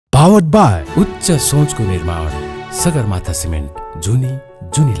Powered by उच्च सोचको निर्माण सगरमाथा सिमेन्ट जुनी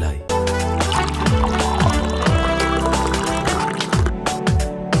जुनीलाई।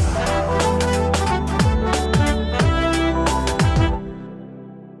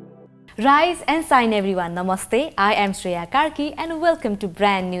 Rise and shine everyone. Namaste. I am Shreya Karki and welcome to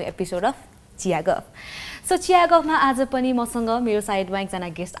brand new episode of Chiya Guff. So Chiya Guff मा आज पनि मसँग मेरो साइडमा एकजना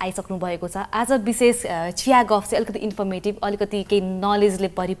गेस्ट आइसक्नु भएको छ। आज विशेष चिया गफ चाहिँ अलिकति इन्फर्मेटिभ, अलिकति केही नलेजले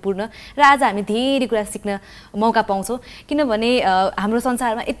परिपूर्ण र आज हामी धेरै कुरा सिक्न मौका पाउँछौँ किनभने हाम्रो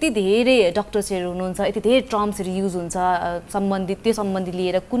संसारमा यति धेरै डाक्टर्सहरू हुनुहुन्छ, यति धेरै टर्म्सहरू युज हुन्छ त्यो सम्बन्धी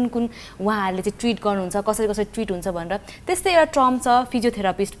लिएर कुन उहाँहरूले चाहिँ ट्रिट गर्नुहुन्छ, कसरी ट्रिट हुन्छ भनेर। त्यस्तै एउटा टर्म छ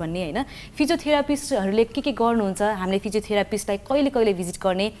फिजियोथेरापिस्ट भन्ने हैन। फिजियोथेरापिस्टहरूले के गर्नुहुन्छ, हामीले फिजियोथेरापिस्टलाई कहिले भिजिट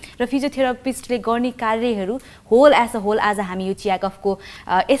गर्ने र फिजियोथेरापिस्टले गर्ने कार्यहरू होल एज अ होल आज हामी यो चिया गफको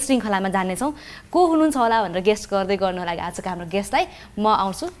यस श्रृङ्खलामा जान्नेछौँ। को हुनुहुन्छ होला भनेर गेस्ट गर्दै गर्नु लागि आजको हाम्रो गेस्टलाई म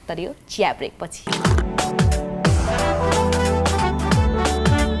आउँछु, तर यो चिया ब्रेक पछि।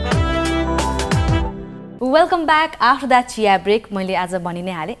 वेलकम ब्याक आफ्टर द्याट चिया ब्रेक। मैले आज भनि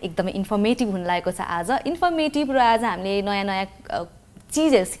नै हालेँ एकदमै इन्फर्मेटिभ हुन लागेको छ आज। इन्फर्मेटिभ र आज हामीले नयाँ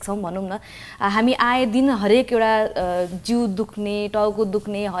चिजहरू सिक्छौँ भनौँ न। हामी आए दिन हरेक एउटा जिउ दुख्ने, टाउको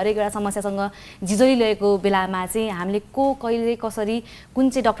दुख्ने हरेक एउटा समस्यासँग झिझोलिरहेको बेलामा चाहिँ हामीले कहिले कसरी कुन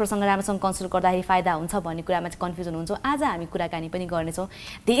चाहिँ डक्टरसँग राम्रोसँग कन्सल्ट गर्दाखेरि फाइदा हुन्छ भन्ने कुरामा चाहिँ कन्फ्युजन हुन्छौँ। आज हामी कुराकानी पनि गर्नेछौँ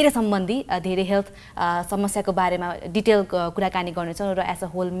धेरै सम्बन्धी, धेरै हेल्थ समस्याको बारेमा डिटेल कुराकानी गर्नेछौँ र एज अ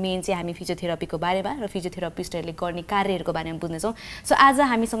होल मेन चाहिँ हामी फिजियोथेरापीको बारेमा र फिजियोथेरापिस्टहरूले गर्ने कार्यहरूको बारेमा बुझ्नेछौँ। सो आज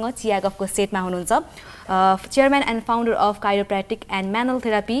हामीसँग चिया गफको सेटमा हुनुहुन्छ chairman and founder of काइरोप्र्याक्टिक and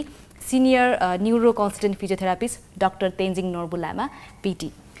Therapy, Senior Neuro Consultant Physiotherapist, Dr. Tenzing Norbu Lama,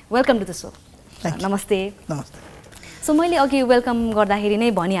 PT. Welcome to the show. Namaste. Namaste. So मैले अघि वेलकम गर्दाखेरि नै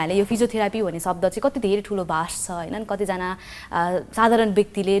भनिहालेँ यो फिजियोथेरापी भन्ने शब्द चाहिँ कति धेरै ठुलो भाष छ हैन। कतिजना साधारण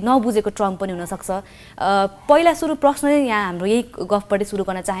व्यक्तिले नबुझेको टर्म पनि हुन सक्छ। पहिला सुरु प्रश्न यहाँ हाम्रो यही गफबाट सुरु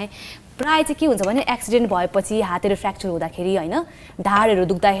गर्न चाहे। प्राय चाहिँ के हुन्छ भने एक्सिडेन्ट भएपछि हातहरू फ्र्याक्चर हुँदाखेरि हैन, ढाडहरू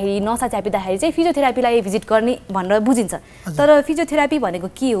दुख्दाखेरि, नसा च्यापिँदाखेरि चाहिँ फिजियोथेरापीलाई भिजिट गर्ने भनेर बुझिन्छ। तर फिजियोथेरापी भनेको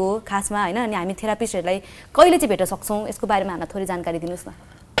के हो खासमा हैन, अनि हामी थेरापिस्टहरूलाई कहिले चाहिँ भेट्न सक्छौँ यसको बारेमा हामीलाई थोरै जानकारी दिनुस् न।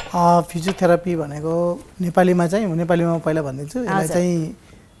 फिजियोथेरापी भनेको नेपालीमा म पहिला भनिदिन्छु, यसलाई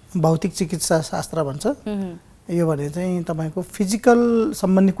चाहिँ भौतिक चिकित्सा शास्त्र भन्छ। यो भने चाहिँ तपाईको फिजिकल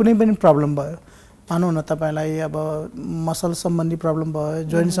सम्बन्धी कुनै पनि प्रब्लम भयो, मानौँ न तपाईलाई अब मसल सम्बन्धी प्रब्लम भयो,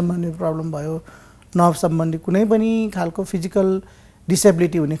 जोइन्ट सम्बन्धी प्रब्लम भयो, नर्भ सम्बन्धी कुनै पनि खालको फिजिकल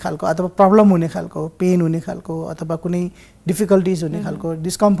डिसेबिलिटी हुने खालको अथवा प्रब्लम हुने खालको, पेन हुने खालको अथवा कुनै डिफिकल्टिज हुने खालको,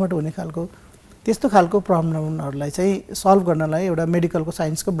 डिस्कम्फर्ट हुने खालको, त्यस्तो खालको प्रब्लमहरूलाई चाहिँ सल्भ गर्नलाई एउटा मेडिकलको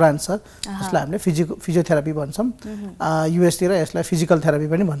साइन्सको ब्रान्च छ जसलाई हामीले फिजियोथेरापी भन्छौँ। युएसतिर यसलाई फिजिकल थेरापी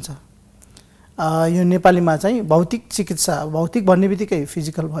पनि भन्छ। यो नेपालीमा चाहिँ भौतिक चिकित्सा, भौतिक भन्ने बित्तिकै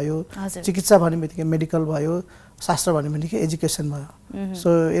फिजिकल भयो, चिकित्सा भन्ने बित्तिकै मेडिकल भयो, शास्त्र भन्ने बित्तिकै एजुकेसन भयो। सो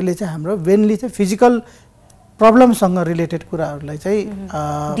यसले चाहिँ हाम्रो मेनली चाहिँ फिजिकल प्रब्लमसँग रिलेटेड कुराहरूलाई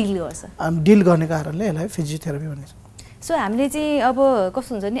चाहिँ डिल गर्ने कारणले यसलाई फिजियोथेरापी भनिन्छ। सो हामीले चाहिँ अब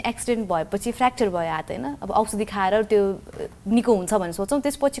कस्तो हुन्छ नि, एक्सिडेन्ट भएपछि फ्र्याक्चर भयो हात हैन, अब औषधि खाएर त्यो निको हुन्छ भन्ने सोच्छौँ।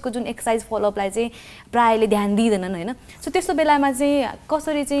 त्यसपछिको जुन एक्सर्साइज फलोअपलाई चाहिँ प्रायले ध्यान दिँदैनन् हैन। सो त्यस्तो बेलामा चाहिँ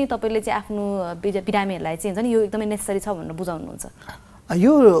कसरी चाहिँ तपाईले चाहिँ आफ्नो बिरामीहरूलाई चाहिँ हुन्छ नि यो एकदमै नेसेसरी छ भनेर बुझाउनुहुन्छ?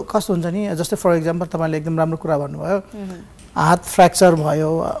 यो कस्तो हुन्छ नि, जस्तै फर एक्जाम्पल तपाईले एकदम राम्रो कुरा भन्नुभयो, हात फ्र्याक्चर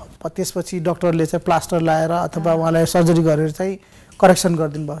भयो त्यसपछि डाक्टरले चाहिँ प्लास्टर लाएर अथवा उहाँलाई सर्जरी गरेर चाहिँ करेक्सन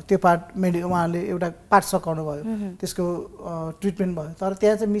गरिदिनु भयो, त्यो पार्ट उहाँले एउटा पार्ट सकाउनु भयो, त्यसको ट्रिटमेन्ट भयो। तर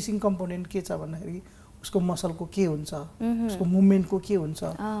त्यहाँ चाहिँ मिसिङ कम्पोनेन्ट के छ भन्दाखेरि उसको मसलको के हुन्छ, उसको मुभमेन्टको के हुन्छ,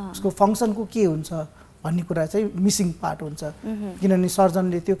 उसको फङ्सनको के हुन्छ भन्ने कुरा चाहिँ मिसिङ पार्ट हुन्छ। किनभने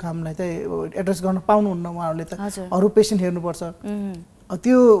सर्जनले त्यो कामलाई चाहिँ एड्रेस गर्न पाउनुहुन्न, उहाँहरूले त अरू पेसेन्ट हेर्नुपर्छ।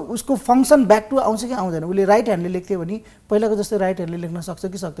 त्यो उसको फङ्सन ब्याक टु आउँछ कि आउँदैन। उसले राइट ह्यान्डले लेख्थ्यो भने पहिलाको जस्तै राइट ह्यान्डले लेख्न सक्छ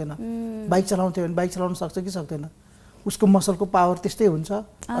कि सक्दैन, बाइक चलाउँथ्यो भने बाइक चलाउन सक्छ कि सक्दैन, उसको मसलको पावर त्यस्तै हुन्छ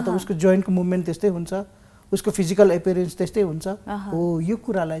अथवा उसको जोइन्टको मुभमेन्ट त्यस्तै हुन्छ, उसको फिजिकल एपियरेन्स त्यस्तै हुन्छ। हो, यो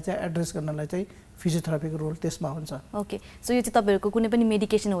कुरालाई चाहिँ एड्रेस गर्नलाई चाहिँ फिजियोथेरापीको रोल त्यसमा हुन्छ। ओके, सो यो चाहिँ तपाईँहरूको कुनै पनि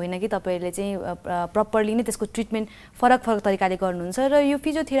मेडिकेसन होइन कि तपाईँहरूले चाहिँ प्रपरली नै त्यसको ट्रिटमेन्ट फरक तरिकाले गर्नुहुन्छ। र यो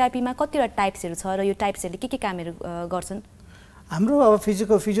फिजियोथेरापीमा कतिवटा टाइप्सहरू छ र यो टाइप्सहरूले के कामहरू गर्छन्? हाम्रो अब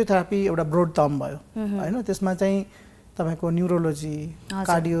फिजियोथेरापी एउटा ब्रोड टर्म भयो हैन। त्यसमा चाहिँ तपाईँको neurology,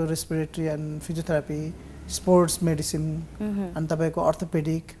 cardio respiratory and physiotherapy, sports medicine, अनि तपाईँको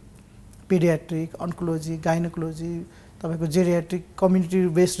अर्थोपेडिक, पिडियाट्रिक, अन्कोलोजी, गाइनोकोलोजी, तपाईँको जेरियाट्रिक, कम्युनिटी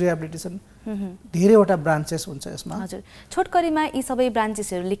बेस्ड रिहेबिलिटेसन, धेरैवटा ब्रान्चेस हुन्छ यसमा। हजुर, छोटकरीमा यी सबै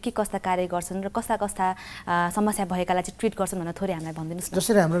ब्रान्चेसहरूले के कस्ता कार्य गर्छन् र कस्ता समस्या भएकालाई चाहिँ ट्रिट गर्छन् भनेर थोरै हामीलाई भनिदिनुस् न।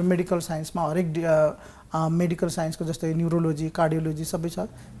 जसरी हाम्रो मेडिकल साइन्समा हरेक मेडिकल साइन्सको जस्तै न्युरोलोजी कार्डियोलोजी सबै छ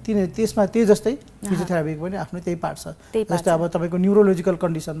त्यसमा त्यही जस्तै फिजियोथेरापीको पनि आफ्नो त्यही पार्ट छ जस्तै अब तपाईँको न्युरोलोजिकल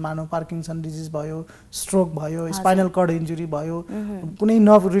कन्डिसन मानौ पार्किन्सन डिजिज भयो स्ट्रोक भयो स्पाइनल कर्ड इन्जुरी भयो कुनै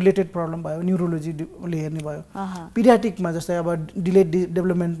नर्भ रिलेटेड प्रब्लम भयो न्युरोलोजीले हेर्ने भयो पिडियाट्रिकमा जस्तै अब डिलेड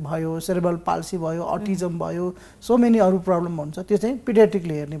डेभलपमेन्ट भयो सेरेब्रल पाल्सी भयो अटिजम भयो सो मेनी अरू प्रब्लम हुन्छ त्यो चाहिँ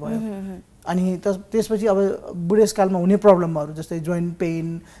पिडियाट्रिकले हेर्ने भयो अनि त्यसपछि अब बुढेसकालमा हुने प्रब्लमहरू जस्तै जोइन्ट पेन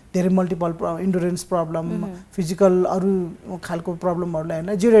धेरै मल्टिपल इन्डुरेन्स प्रब्लम फिजिकल अरू खालको प्रब्लमहरूलाई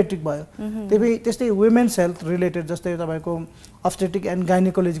हेर्न जेरियाट्रिक भयो त्यस्तै वुमेन्स हेल्थ रिलेटेड जस्तै तपाईँको अब्स्टेट्रिक एन्ड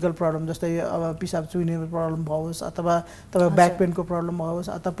गाइनेकोलोजिकल प्रब्लम जस्तै अब पिसाब चुहिने प्रब्लम होस् अथवा तपाईँ ब्याक पेनको प्रब्लम होस्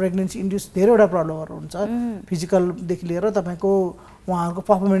अथवा प्रेग्नेन्सी इन्ड्युस धेरैवटा प्रब्लमहरू हुन्छ फिजिकलदेखि लिएर तपाईँको उहाँहरूको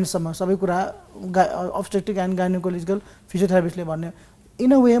पर्फर्मेन्ससम्म सबै कुरा अब्स्टेट्रिक एन्ड गाइनेकोलोजिकल फिजियोथेरापिस्टले भन्ने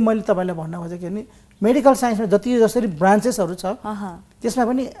इन अ वे मैले तपाईँलाई भन्न खोजेको नि मेडिकल साइन्समा जति जसरी ब्रान्चेसहरू छ त्यसमा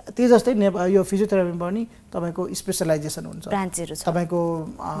पनि त्यही जस्तै यो फिजियोथेरापीमा पनि तपाईँको स्पेसलाइजेसन हुन्छ ब्रान्चहरू छ तपाईँको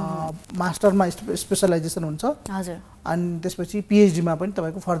मास्टरमा स्पेसलाइजेसन हुन्छ हजुर अनि त्यसपछि पिएचडीमा पनि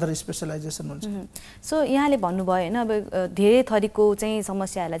तपाईँको फर्दर स्पेसलाइजेसन हुन्छ सो यहाँले भन्नुभयो होइन अब धेरै थरीको चाहिँ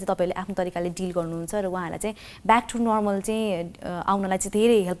समस्याहरूलाई चाहिँ तपाईँले आफ्नो तरिकाले डिल गर्नुहुन्छ र उहाँहरूलाई चाहिँ ब्याक टु नर्मल चाहिँ आउनलाई चाहिँ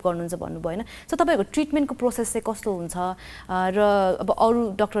धेरै हेल्प गर्नुहुन्छ भन्नुभयो होइन सो तपाईँको ट्रिटमेन्टको प्रोसेस चाहिँ कस्तो हुन्छ र अब अरू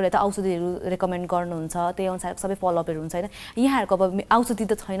डक्टरले त औषधिहरू रेकमेन्ड गर्नुहुन्छ त्यही अनुसार सबै फलोअपहरू हुन्छ होइन यहाँहरूको अब औषधि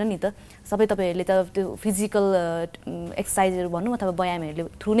त छैन नि त सबै तपाईँहरूले त त्यो फिजिकल एक्सर्साइजहरू भनौँ अथवा व्यायामहरूले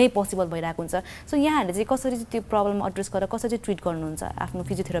थ्रु नै पोसिबल भइरहेको हुन्छ सो यहाँहरूले चाहिँ कसरी त्यो प्रब्लम एड्रेस गरेर कसरी ट्रिट गर्नुहुन्छ आफ्नो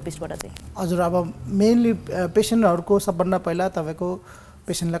फिजियोथेरापिस्टबाट चाहिँ हजुर अब मेनली पेसेन्टहरूको सबभन्दा पहिला तपाईँको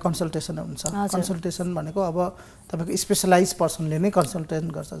पेसेन्टलाई कन्सल्टेसन हुन्छ कन्सल्टेसन भनेको अब तपाईँको स्पेसलाइज पर्सनले नै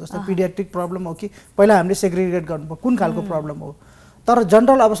कन्सल्टेसन गर्छ जस्तै पिडियाट्रिक प्रब्लम हो कि पहिला हामीले सेग्रिगेट गर्नुपर्छ कुन खालको प्रब्लम हो तर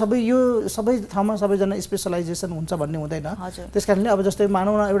जनरल अब सबै ठाउँमा सबैजना स्पेसलाइजेसन हुन्छ भन्ने हुँदैन त्यस कारणले अब जस्तै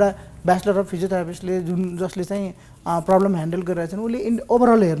मानौँ न एउटा ब्याचलर अफ फिजियोथेरापिस्टले जसले चाहिँ प्रब्लम ह्यान्डल गरिरहेको छ उसले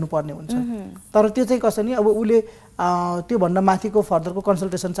ओभरअल हेर्नुपर्ने हुन्छ तर त्यो चाहिँ कसरी अब उसले त्योभन्दा माथिको फर्दरको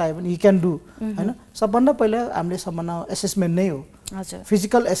कन्सल्टेसन चाहियो भने हि क्यान डु होइन सबभन्दा पहिला हामीले सबभन्दा एसेसमेन्ट नै हो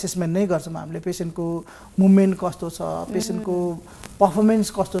फिजिकल एसेसमेन्ट नै गर्छौँ हामीले पेसेन्टको मुभमेन्ट कस्तो छ पेसेन्टको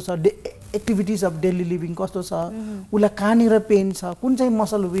पर्फर्मेन्स कस्तो छ एक्टिभिटिज अफ डेली लिभिङ कस्तो छ उसलाई कहाँनिर पेन छ कुन चाहिँ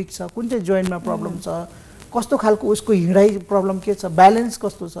मसल विक छ कुन चाहिँ जोइन्टमा प्रब्लम छ कस्तो खालको उसको हिँडाइ प्रब्लम के छ ब्यालेन्स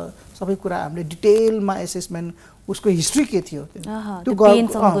कस्तो छ सबै कुरा हामीले डिटेलमा एसेसमेन्ट उसको हिस्ट्री के थियो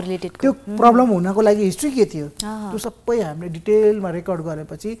त्यो प्रब्लम हुनको लागि हिस्ट्री के थियो त्यो सबै हामीले डिटेलमा रेकर्ड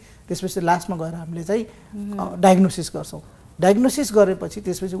गरेपछि त्यसपछि लास्टमा गएर हामीले चाहिँ डायग्नोसिस गर्छौँ डायग्नोसिस गरेपछि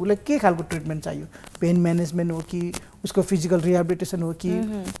त्यसपछि उसलाई के खालको ट्रिटमेन्ट चाहियो पेन म्यानेजमेन्ट हो कि उसको फिजिकल रिहेबिलिटेसन हो कि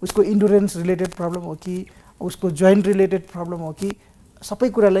उसको इन्डुरेन्स रिलेटेड प्रब्लम हो कि उसको जोइन्ट रिलेटेड प्रब्लम हो कि सबै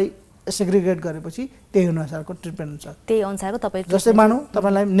कुरालाई सेग्रिगेट गरेपछि त्यही अनुसारको ट्रिटमेन्ट हुन्छ त्यही अनुसारको तपाईँ जस्तै मानौँ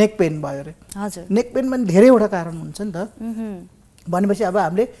तपाईँलाई नेक पेन भयो अरे हजुर नेक पेनमा धेरैवटा कारण हुन्छ नि त भनेपछि अब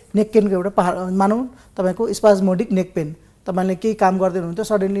हामीले नेक पेनको एउटा मानौँ तपाईँको स्पाज्मोडिक नेक पेन तपाईँले केही काम गर्दै हुनुहुन्छ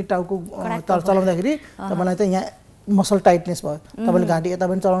सडनली टाउको चलाउँदाखेरि तपाईँलाई त यहाँ मसल टाइटनेस भयो तपाईँले घाँटी यता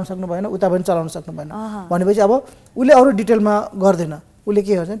पनि चलाउन सक्नु भएन उता पनि चलाउन सक्नु भएन भनेपछि अब उसले अरू डिटेलमा गर्दैन उसले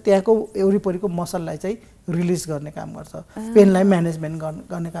के गर्छ त्यहाँको वरिपरिको मसललाई चाहिँ रिलिज गर्ने काम गर्छ पेनलाई म्यानेजमेन्ट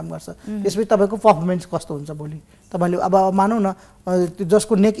गर्ने काम गर्छ त्यसपछि तपाईँको पर्फर्मेन्स कस्तो हुन्छ भोलि तपाईँले अब मानौँ न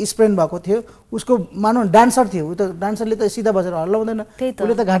जसको नेक स्प्रेन भएको थियो उसको मानौँ डान्सर थियो ऊ त डान्सरले त सिधा बसेर हल्लाउँदैन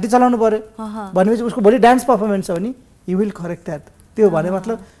उसले त घाँटी चलाउनु पर्यो भनेपछि उसको भोलि डान्स पर्फर्मेन्स छ भने यु विल करेक्ट द्याट त्यो भने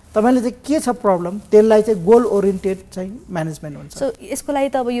मतलब तपाईले चाहिँ के छ प्रब्लम त्यसलाई चाहिँ गोल ओरिएन्टेड चाहिँ म्यानेजमेन्ट हुन्छ सो यसको लागि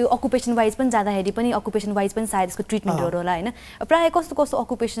त अब यो अकुपेसन वाइज पनि जाँदाखेरि पनि अकुपेसन वाइज पनि सायद यसको ट्रिटमेन्टहरू होला हैन प्राय कस्तो कस्तो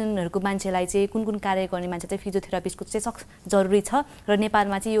अकुपेसनहरूको मान्छेलाई चाहिँ कुन कुन कार्य गर्ने मान्छे चाहिँ फिजियोथेरापिस्टको चाहिँ सख्त जरुरी छ र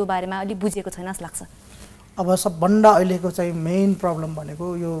नेपालमा चाहिँ यो बारेमा अलि बुझेको छैन जस्तो लाग्छ अब सबभन्दा अहिलेको चाहिँ मेन प्रब्लम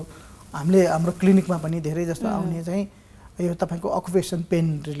भनेको यो हामीले हाम्रो क्लिनिकमा पनि धेरै जस्तो आउने चाहिँ यो तपाईको अकुपेसन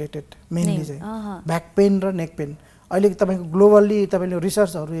पेन रिलेटेड मेनली चाहिँ ब्याक पेन र नेक पेन अहिले तपाईको ग्लोबली तपाईले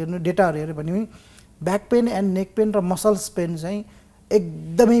रिसर्चहरु हेर्नु डेटाहरु हेर्नु भने back pain and neck pain र मसल्स पेन चाहिँ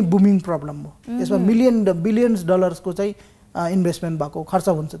एकदमै बुमिङ प्रब्लम हो यसमा बिलियन्स डलर्सको चाहिँ इन्भेस्टमेन्ट भएको खर्च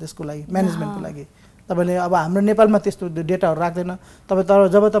हुन्छ त्यसको लागि म्यानेजमेन्टको लागि तपाईले अब हाम्रो नेपालमा त्यस्तो डेटाहरु राख्दैन तपाई तर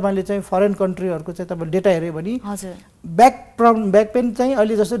जब तपाईले चाहिँ फरेन कन्ट्रीहरुको चाहिँ तपाईले डेटा हेर्यो भने हजुर ब्याक पेन चाहिँ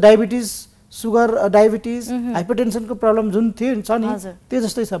अहिले जस्तो डायबिटिज सुगर डायबिटिज हाइपरटेन्सनको प्रब्लम जुन थियो छ नि त्यो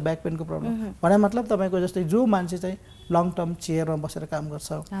जस्तै छ ब्याक पेनको प्रब्लम भने मतलब तपाईको जस्तै जो मान्छे चाहिँ लङ टर्म चेयरमा बसेर काम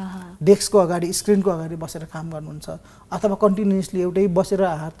गर्छ डेस्कको अगाडि स्क्रिनको अगाडि बसेर काम गर्नुहुन्छ अथवा कन्टिन्युअसली एउटै बसेर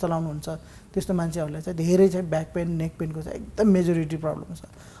हात चलाउनुहुन्छ त्यस्तो मान्छेहरुलाई चाहिँ धेरै चाहिँ ब्याक पेन नेक पेनको चाहिँ एकदम मेजोरिटी प्रब्लम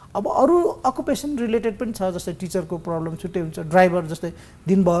छ अब अरु अकुपेसन रिलेटेड पनि छ जस्तै टिचरको प्रब्लम छुट्टै हुन्छ ड्राइभर जस्तै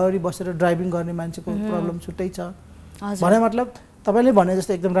दिनभरि बसेर ड्राइभिङ गर्ने मान्छेको प्रब्लम छुट्टै छ भने मतलब तपाईले भने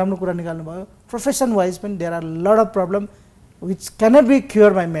जस्तो एकदम राम्रो कुरा निकाल्नु भयो प्रोफेसन वाइज पनि there are lot of problem which cannot be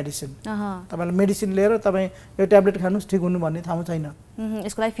cured by medicine. तपाईले मेडिसिन लिएर तपाई यो ट्याब्लेट खानुस् ठीक हुनु भन्ने ठाउँ छैन।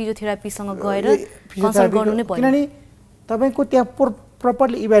 यसको लागि फिजियोथेरापी सँग गएर कन्सल्ट गर्नु नै पर्यो। किनभने तपाईको त्यहाँ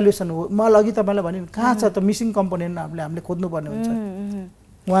प्रपरली इभ्यालुएसन हो। म अघि तपाईलाई भने कहाँ छ त मिसिङ कम्पोनेन्ट हामीले खोज्नु पर्ने हुन्छ।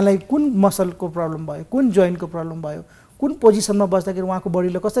 उहाँलाई कुन मसलको प्रब्लम भयो, कुन जोइन्टको प्रब्लम भयो, कुन पोजिसनमा बस्दाखेरि उहाँको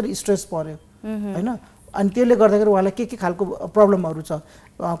बडीले कसरी स्ट्रेस पर्यो हैन, अनि त्यसले गर्दाखेरि उहाँलाई के खालको प्रब्लमहरु छ,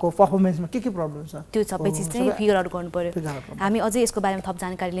 उहाँको पर्फर्मेन्समा के प्रब्लम छ, त्यो सबै चीज चाहिँ फिगर आउट गर्नु पर्यो। हामी अझै यसको बारेमा थप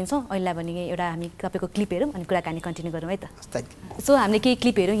जानकारी लिन्छौँ। अहिले भने एउटा हामी तपाईको क्लिप हेरौँ अनि कुराकानी कन्टिन्यू गरौँ है त। सो हामीले केही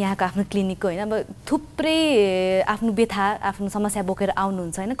क्लिप हेरौँ यहाँको आफ्नो क्लिनिकको हैन। अब थुप्रै आफ्नो व्यथा आफ्नो समस्या बोकेर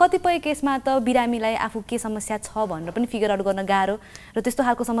आउनुहुन्छ हैन। कतिपय केसमा त बिरामीलाई आफू के समस्या छ भनेर पनि फिगर आउट गर्न गाह्रो र त्यस्तो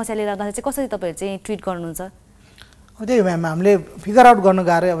खालको समस्या लिएर आउँदाखेरि चाहिँ कसरी तपाईहरु चाहिँ ट्रिट गर्नुहुन्छ? त्यही म्याम हामीले फिगर आउट गर्न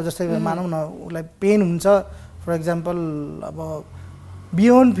गाह्रो। अब जस्तै मानौँ न उसलाई पेन हुन्छ फर एक्जाम्पल, अब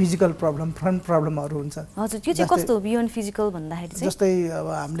बियोन्ड फिजिकल प्रब्लम फ्रन्ट प्रब्लमहरु हुन्छ। हजुर त्यो चाहिँ कस्तो बियोन्ड फिजिकल भन्दाखेरि चाहिँ? जस्तै अब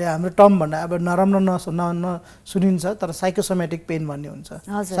हामीले हाम्रो टर्म भन्दा अब नराम्रो सुनिन्छ तर साइकोसोमेटिक पेन भन्ने हुन्छ,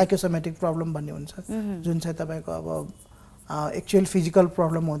 साइकोसोमेटिक प्रब्लम भन्ने हुन्छ, जुन चाहिँ तपाईको अब एक्चुअल फिजिकल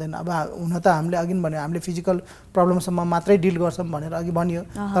प्रब्लम हुँदैन। अब हुन त हामीले अघि भने हामीले फिजिकल प्रब्लमसम्म मात्रै डिल गर्छौँ भनेर अघि भनियो,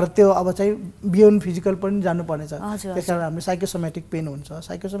 तर त्यो अब चाहिँ बियोन्ड फिजिकल पनि जानुपर्ने छ। त्यसकारण हामीले साइकोसोमेटिक पेन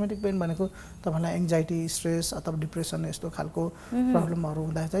हुन्छ। साइकोसोमेटिक पेन भनेको तपाईलाई एङ्जाइटी, स्ट्रेस अथवा डिप्रेसन यस्तो खालको प्रब्लमहरु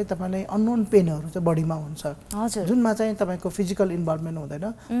हुँदा चाहिँ तपाईलाई अननोन पेनहरु चाहिँ बडीमा हुन्छ, जुनमा चाहिँ तपाईको फिजिकल इन्भल्भमेन्ट हुँदैन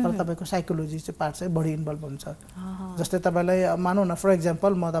तर तपाईको साइकोलोजी चाहिँ पार्ट चाहिँ बडी इन्भल्भ हुन्छ। जस्तै तपाईलाई मानौँ न फर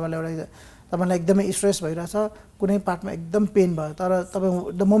एक्जाम्पल म तपाईलाई तपाईलाई एकदमै स्ट्रेस भइराछ, कुनै पार्टमा एकदम पेन भयो तर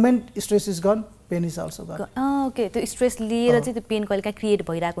तपाई the moment stress is gun pain is also gun. Okay, त्यो स्ट्रेस लिएर चाहिँ त्यो पेन कहिलेकाहीँ क्रिएट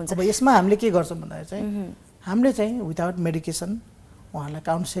भइरहेको हुन्छ। अब यसमा हामीले के गर्छौँ भन्दाखेरि चाहिँ हामीले चाहिँ विदाउट मेडिकेसन उहाँलाई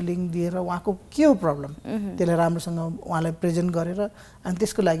काउन्सेलिङ दिएर उहाँको के हो प्रब्लम त्यसलाई राम्रोसँग उहाँलाई प्रेजेन्ट गरेर अनि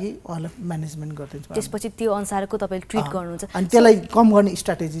त्यसको लागि उहाँलाई म्यानेजमेन्ट गरिदिन्छ। त्यसपछि त्यो अनुसारको तपाईले ट्रिट गर्नुहुन्छ अनि त्यसलाई कम गर्ने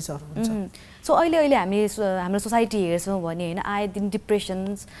स्ट्र्याटेजिजहरु हुन्छ। सो अहिले हामी हाम्रो सोसाइटी हेर्छौँ भने हैन आए दिन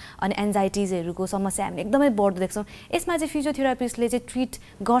डिप्रेसन्स अनि एन्जाइटिजहरुको समस्या हामीले एकदमै बढ्दो देख्छौँ। यसमा चाहिँ फिजियोथेरापिस्टले चाहिँ ट्रिट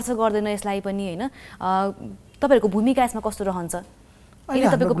गर्छ गर्दैन यसलाई पनि हैन, तपाईहरुको भूमिका यसमा कस्तो रहन्छ?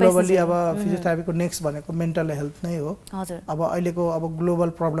 ग्लोबली अब फिजियोथेरापीको नेक्स्ट भनेको मेन्टल हेल्थ नै हो। अब अहिलेको अब ग्लोबल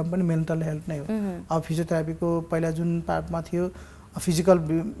प्रब्लम पनि मेन्टल हेल्थ नै हो। अब फिजियोथेरापीको पहिला जुन पार्टमा थियो फिजिकल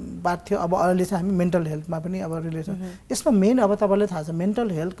पार्ट थियो, अब अहिले चाहिँ हामी मेन्टल हेल्थमा पनि अब रिलेसन। यसमा मेन अब तपाईलाई थाहा छ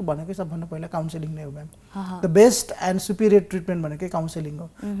मेन्टल हेल्थ भनेकै सबभन्दा पहिला काउन्सेलिङ नै हो ma'am. The best and Superior treatment भनेकै काउन्सेलिङ हो।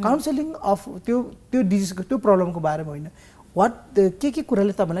 काउन्सेलिङ अफ त्यो डिजिजको त्यो प्रब्लमको बारेमा होइन, वाट के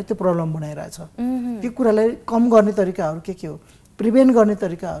कुराले तपाईलाई त्यो प्रब्लम बनाइरहेछ, त्यो कुरालाई कम गर्ने तरिकाहरू के हो, प्रिभेन्ट गर्ने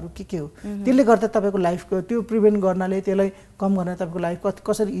तरिकाहरू के हो, त्यसले गर्दा तपाईको लाइफको त्यो प्रिभेन्ट गर्नाले त्यसलाई कम गर्न तपाईको लाइफ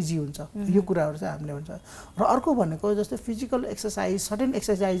कसरी इजी हुन्छ, यो कुराहरू चाहिँ हामीले हुन्छ। र अर्को भनेको जस्तै फिजिकल एक्सर्साइज सर्टेन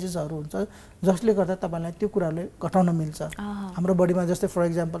एक्सर्साइजेसहरू हुन्छ जसले गर्दा तपाईलाई त्यो कुराले घटाउन मिल्छ। हाम्रो बडीमा जस्तै फर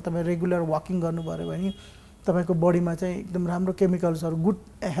एक्जाम्पल तपाईँ रेगुलर वाकिङ गर्नु पर्यो भने तपाईको बडीमा चाहिँ एकदम राम्रो केमिकल्सहरू गुड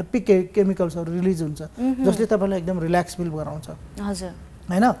ह्याप्पी केमिकल्सहरू रिलिज हुन्छ जसले तपाईलाई एकदम रिल्याक्स फिल गराउँछ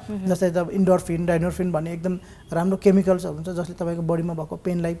हैन। जस्तै त इन्डोर्फिन डाइनोर्फिन भन्ने एकदम राम्रो केमिकल्सहरू हुन्छ जसले तपाईको बडीमा भएको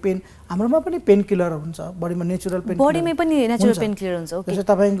पेनलाई पेन हाम्रोमा पनि पेन किलर हुन्छ, बडीमा नेचुरल पेन बडीमै पनि नेचुरल पेन किलर हुन्छ। ओके, जस्तै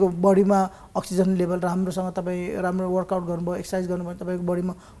तपाईको बडीमा अक्सिजन लेभल राम्रोसँग तपाई राम्रो वर्कआउट गर्नुभयो, एक्सर्साइज गर्नुभयो, तपाईको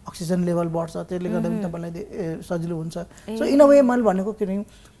बडीमा अक्सिजन लेभल बढ्छ, त्यसले गर्दा पनि तपाईलाई सजिलो हुन्छ। सो इन अ वे मैले भनेको के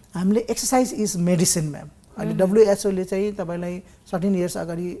हामीले एक्सर्साइज इज मेडिसिन म्याम। अहिले WHO ले चाहिँ तपाईलाई 13 इयर्स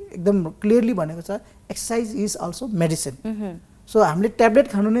अगाडि एकदम क्लियरली भनेको छ exercise is also medicine. So हामीले ट्याब्लेट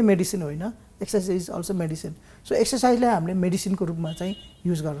खानु नै मेडिसिन होइन, exercise is also medicine. So एक्सर्साइजलाई हामीले मेडिसिनको रूपमा चाहिँ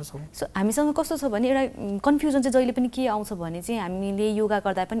युज गर्छौँ। सो हामीसँग कस्तो छ भने एउटा कन्फ्युजन चाहिँ जहिले पनि के आउँछ भने चाहिँ हामीले योगा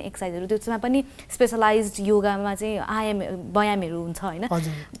गर्दा पनि एक्सर्साइजहरू त्यसमा पनि स्पेसलाइज्ड योगामा चाहिँ व्यायामहरू हुन्छ हैन,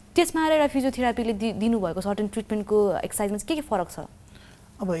 त्यसमा एउटा फिजियोथेरापीले दिनुभएको सर्टेन ट्रिटमेन्टको एक्सर्साइजमा चाहिँ के फरक छ?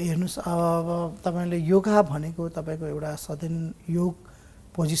 अब हेर्नुस्, अब तपाईले योगा भनेको तपाईको एउटा सधैँ योग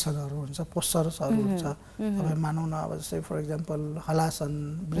पोजिसनहरू हुन्छ, पोस्चर्सहरू हुन्छ। तपाईँ मानौँ न अब जस्तै फर एक्जाम्पल हलासन,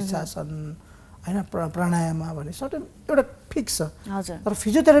 वृक्षासन हैन, प्राणायाम भने सर्टेन एउटा फिक्स छ। तर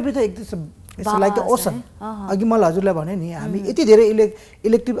फिजियोथेरापी त एकदम इट्स लाइक द ओसन। अघि मैले हजुरलाई भने नि हामी यति धेरै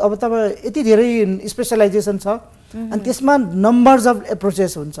इलेक्टिभ अब तपाईँ यति धेरै स्पेसलाइजेसन छ अनि त्यसमा नम्बर्स अफ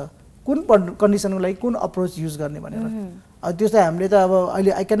एप्रोचेस हुन्छ, कुन कन्डिसनको लागि कुन अप्रोच युज गर्ने भनेर। त्यो चाहिँ हामीले त अब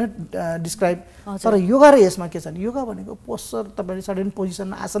अहिले आई क्यानट डिस्क्राइब। तर योगा र यसमा के छ भने योगा भनेको पोस्चर तपाईले सर्टेन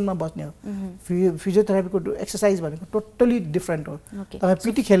पोजिसनमा आसनमा बस्ने हो। फिजियोथेरापीको एक्सर्साइज भनेको टोटली डिफरेन्ट हो। तपाईँ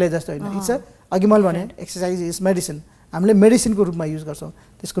पिटी खेले जस्तो होइन, इट्स अघि मैले भने एक्सर्साइज इज मेडिसिन। हामीले मेडिसिनको रूपमा युज गर्छौँ।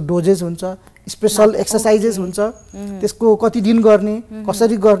 त्यसको डोजेस हुन्छ, स्पेसल एक्सर्साइजेस हुन्छ, त्यसको कति दिन गर्ने,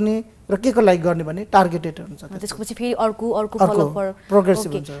 कसरी गर्ने, र के को लागि गर्ने भने टार्गेटेड हुन्छ त्यसपछि फेरि अर्को फलोअप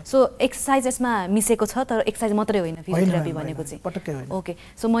प्रोग्रेसिभ हुन्छ सो एक्सर्साइज यसमा मिसेको छ तर एक्सर्साइज मात्रै होइन फिजियोथेरापी भनेको चाहिँ पटक्कै होइन ओके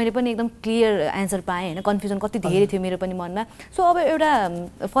सो मैले पनि एकदम क्लियर एन्सर पाएँ होइन कन्फ्युजन कति धेरै थियो मेरो पनि मनमा सो अब एउटा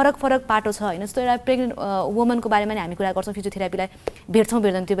फरक पाटो छ होइन जस्तो एउटा प्रेग्नेन्ट वुमनको बारेमा नि हामी कुरा गर्छौँ फिजियोथेरापीलाई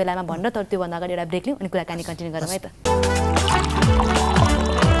भेट्दैन त्यो बेलामा भनेर तर त्योभन्दा अगाडि एउटा ब्रेक लिउँ अनि कुराकानी कन्टिन्यू गरौँ है त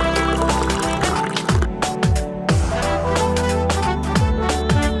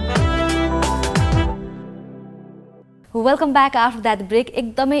welcome back after that brake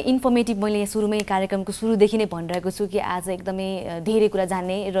एकदमै इन्फर्मेटिभ मैले सुरुमै कार्यक्रमको सुरुदेखि नै भनिरहेको छु कि आज एकदमै धेरै कुरा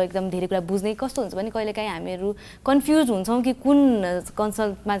जान्ने र एकदम धेरै कुरा बुझ्ने कस्तो हुन्छ भने कहिलेकाहीँ हामीहरू कन्फ्युज हुन्छौँ कि कुन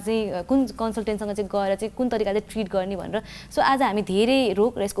कन्सल्टेन्टसँग चाहिँ गएर चाहिँ कुन तरिकाले ट्रिट गर्ने भनेर सो आज हामी धेरै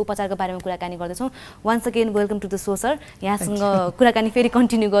रोग र यसको उपचारको बारेमा कुराकानी गर्दैछौँ once again welcome to the so sir यहाँसँग कुराकानी फेरि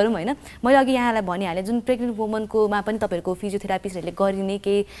कन्टिन्यू गरौँ होइन मैले अघि यहाँलाई भनिहालेँ जुन प्रेग्नेन्ट वुमनकोमा पनि तपाईँहरूको फिजियोथेरापिस्टहरूले गरिने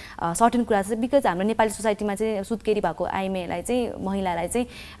केही सर्टेन कुरा छ बिकज हाम्रो नेपाली सोसाइटीमा चाहिँ सुत्केरी भएको आइमेलाई चाहिँ महिलालाई चाहिँ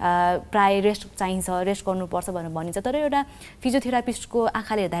प्राय रेस्ट चाहिन्छ रेस्ट गर्नुपर्छ भनेर भनिन्छ तर एउटा फिजियोथेरापिस्टको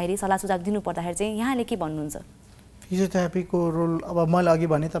आँखाले हेर्दाखेरि सल्लाह सुझाव दिनुपर्दाखेरि चाहिँ यहाँले के भन्नुहुन्छ फिजियोथेरापीको रोल अब मैले अघि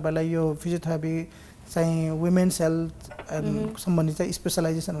भने तपाईँलाई यो फिजियोथेरापी चाहिँ वुमेन्स हेल्थ सम्बन्धी चाहिँ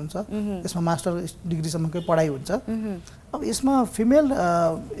स्पेसलाइजेसन हुन्छ यसमा मास्टर डिग्रीसम्मकै पढाइ हुन्छ अब यसमा फिमेल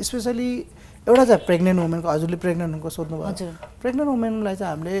स्पेसली एउटा चाहिँ प्रेग्नेन्ट वुमेनको हजुरले प्रेग्नेन्ट हुनुको सोध्नुभयो प्रेग्नेन्ट वुमेनलाई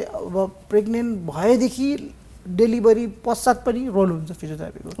चाहिँ हामीले अब प्रेग्नेन्ट भएदेखि डेलिभरी पश्चात पनि रोल हुन्छ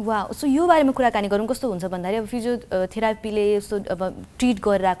फिजियोथेरापीको वा सो यो बारेमा कुराकानी गरौँ कस्तो हुन्छ भन्दाखेरि अब फिजियोथेरापीले यस्तो अब ट्रिट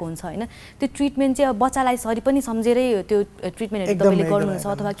गरिरहेको हुन्छ होइन त्यो ट्रिटमेन्ट चाहिँ अब बच्चालाई सरी पनि सम्झेरै त्यो ट्रिटमेन्टहरू तपाईँले गर्नुहुन्छ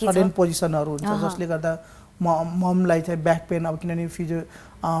अथवा के छ पोजिसनहरू हुन्छ जसले गर्दा ममलाई चाहिँ ब्याक पेन अब किनभने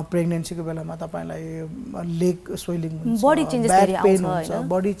प्रेग्नेन्सीको बेलामा तपाईँलाई लेग स्वेलिङ हुन्छ बडी चेन्जेस धेरै आउँछ हुन्छ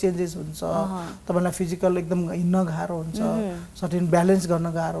बडी चेन्जेस हुन्छ तपाईँलाई फिजिकल एकदम हिँड्न गाह्रो हुन्छ सर्टेन ब्यालेन्स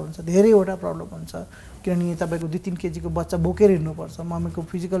गर्न गाह्रो हुन्छ धेरैवटा प्रब्लम हुन्छ किनभने तपाईँको 2-3 केजीको बच्चा बोकेर हिँड्नुपर्छ मम्मीको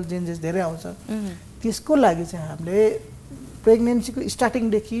फिजिकल चेन्जेस धेरै आउँछ त्यसको लागि चाहिँ हामीले प्रेग्नेन्सीको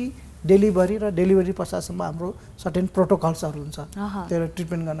स्टार्टिङदेखि डेलिभरी र डेलिभरी पश्चातसम्म हाम्रो सर्टेन प्रोटोकल्सहरू हुन्छ त्यो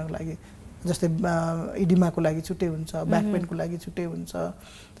ट्रिटमेन्ट गर्नको लागि जस्तै इडिमाको लागि छुट्टै हुन्छ ब्याक पेनको लागि छुट्टै हुन्छ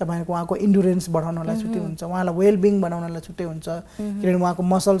तपाईँको उहाँको इन्डुरेन्स बढाउनलाई छुट्टै हुन्छ उहाँलाई वेलबिङ बनाउनलाई छुट्टै हुन्छ किनभने उहाँको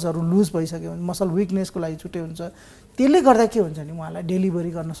मसल्सहरू लुज भइसक्यो भने मसल विकनेसको लागि छुट्टै हुन्छ त्यसले गर्दा के हुन्छ नि उहाँलाई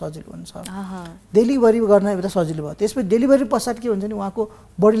डेलिभरी गर्न सजिलो हुन्छ डेलिभरी गर्न एउटा सजिलो भयो त्यसपछि डेलिभरी पश्चात के हुन्छ नि उहाँको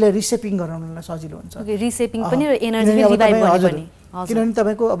बडीलाई रिसेपिङ गराउनलाई सजिलो हुन्छ रिसेपिङ पनि र एनर्जी रिभाइभ गर्ने पनि किनभने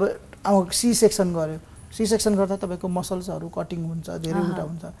तपाईँको अब सी सेक्सन गर्यो सी सेक्सन गर्दा तपाईँको मसल्सहरू कटिङ हुन्छ धेरैवटा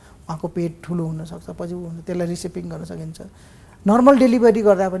हुन्छ उहाँको पेट ठुलो हुनसक्छ पछि हुन्छ त्यसलाई रिसेपिङ गर्न सकिन्छ नर्मल डेलिभरी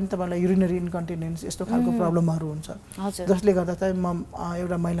गर्दा पनि तपाईँलाई युरिनरी इन्कन्टिनेन्स यस्तो खालको प्रब्लमहरू हुन्छ जसले गर्दा चाहिँ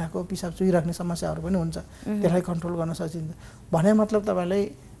एउटा महिलाको पिसाब चुहिराख्ने समस्याहरू पनि हुन्छ त्यसलाई कन्ट्रोल गर्न सकिन्छ भने मतलब तपाईँलाई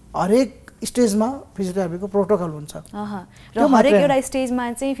हरेक स्टेजमा फिजियोथेरापीको प्रोटोकल हुन्छ र हरेक एउटा स्टेजमा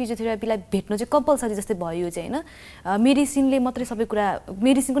चाहिँ फिजियोथेरापीलाई भेट्नु चाहिँ कम्पलसरी जस्तै भयो चाहिँ होइन मेडिसिनले मात्रै सबै कुरा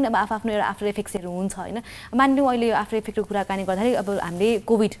मेडिसिनको नि अब आफ्नो एउटा आफ्टर इफेक्ट्सहरू हुन्छ होइन मानिलिउँ अहिले आफ्टर इफेक्टको कुराकानी गर्दाखेरि अब हामीले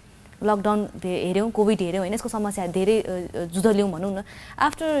कोभिड लकडाउन हेऱ्यौँ कोभिड हेऱ्यौँ होइन यसको समस्या धेरै जुझल्यौँ भनौँ न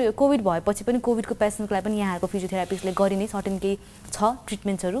आफ्टर कोभिड भएपछि पनि कोभिडको पेसेन्टको लागि पनि यहाँहरूको फिजियोथेरापिस्टले गरिने सर्टेन केही छ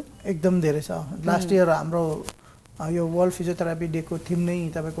ट्रिटमेन्ट्सहरू एकदम धेरै छ लास्ट इयर हाम्रो यो वर्ल्ड फिजियोथेरापी डेको थिम नै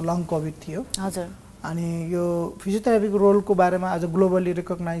तपाईँको लङ कोभिड थियो हजुर अनि यो फिजियोथेरापीको रोलको बारेमा आज ग्लोबली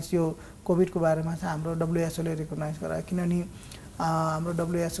रिकग्नाइज यो कोभिडको बारेमा चाहिँ हाम्रो डब्लुएचओले रिकग्नाइज गरायो किनभने हाम्रो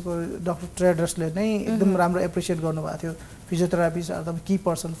डब्लुएचओको डक्टर ट्रेडर्सले नै एकदम राम्रो एप्रिसिएट गर्नुभएको थियो physiotherapist are the key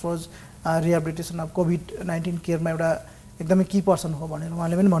person for rehabilitation of COVID-19 केयरमा एउटा एकदमै की पर्सन हो भनेर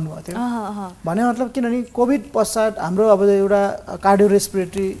उहाँले पनि भन्नुभएको थियो भने मतलब किनभने कोभिड पश्चात हाम्रो अब एउटा कार्डियो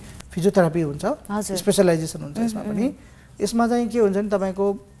रेस्पिरेटरी फिजियोथेरापी हुन्छ स्पेसलाइजेसन हुन्छ यसमा पनि यसमा चाहिँ के हुन्छ नि तपाईँको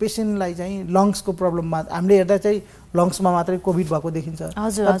पेसेन्टलाई चाहिँ लङ्सको प्रब्लममा हामीले हेर्दा चाहिँ लङ्समा मात्रै कोभिड भएको देखिन्छ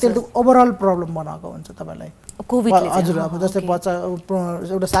त्यसले ओभरअल प्रब्लम बनाएको हुन्छ तपाईँलाई हजुर अब जस्तै बच्चा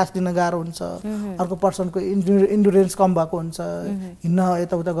एउटा सास लिन गाह्रो हुन्छ अर्को पर्सनको इन्डुरेन्स कम भएको हुन्छ हिँड्न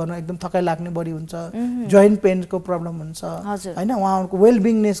यताउता गर्न एकदम थकाइ लाग्ने बढी हुन्छ जोइन्ट पेनको प्रब्लम हुन्छ होइन उहाँहरूको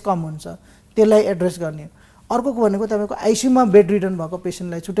वेलबिङनेस कम हुन्छ त्यसलाई एड्रेस गर्ने अर्को भनेको तपाईँको आइसियुमा बेड रिडन भएको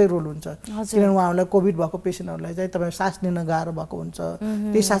पेसेन्टलाई छुट्टै रोल हुन्छ किनभने उहाँहरूलाई कोभिड भएको पेसेन्टहरूलाई चाहिँ तपाईँ सास लिन गाह्रो भएको हुन्छ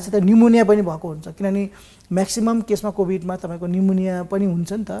त्यही साथसाथै न्युमोनिया पनि भएको हुन्छ किनभने म्याक्सिमम केसमा कोभिडमा तपाईँको न्युमोनिया पनि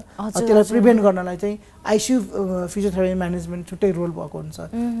हुन्छ नि त त्यसलाई प्रिभेन्ट गर्नलाई चाहिँ आइसियु फिजियोथेरापी म्यानेजमेन्ट छुट्टै रोल भएको हुन्छ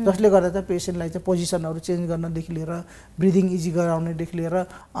जसले गर्दा चाहिँ पेसेन्टलाई चाहिँ पोजिसनहरू चेन्ज गर्नदेखि लिएर ब्रिदिङ इजी गराउनेदेखि लिएर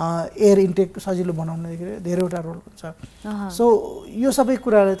एयर इन्टेक सजिलो बनाउनेदेखि लिएर धेरैवटा रोल हुन्छ सो यो सबै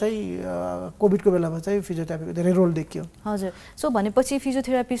कुरालाई चाहिँ कोभिडको बेलामा चाहिँ फिजियोथेरापी फिजियोथेरापीको धेरै रोल देखियो। हजुर, सो भनेपछि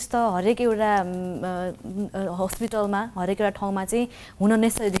फिजियोथेरापिस्ट त हरेक एउटा हस्पिटलमा हरेक एउटा ठाउँमा चाहिँ हुन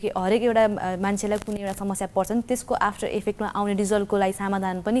नैसर्गिक हरेक एउटा मान्छेलाई कुनै एउटा समस्या पर्छ नि त्यसको आफ्टर इफेक्टमा आउने रिजल्टको लागि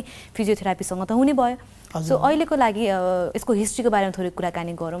समाधान पनि फिजियोथेरापीसँग त हुने भयो। सो अहिलेको लागि यसको हिस्ट्रीको बारेमा थोरै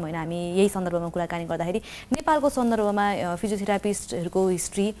कुराकानी गरौँ होइन, हामी यही सन्दर्भमा कुराकानी गर्दाखेरि नेपालको सन्दर्भमा फिजियोथेरापिस्टहरूको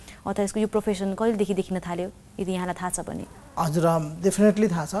हिस्ट्री अथवा यसको यो प्रोफेसन कहिलेदेखि देखिन थाल्यो यदि यहाँलाई थाहा छ भने? हजुर, डेफिनेटली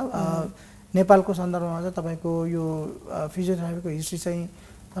थाहा छ। नेपालको सन्दर्भमा चाहिँ तपाईँको यो फिजियोथेरापीको हिस्ट्री चाहिँ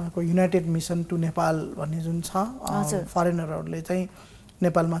तपाईँको युनाइटेड मिसन टु नेपाल भन्ने जुन छ, फरेनरहरूले चाहिँ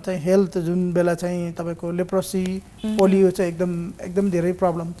नेपालमा चाहिँ हेल्थ जुन बेला चाहिँ तपाईँको लेप्रोसी पोलियो चाहिँ एकदम धेरै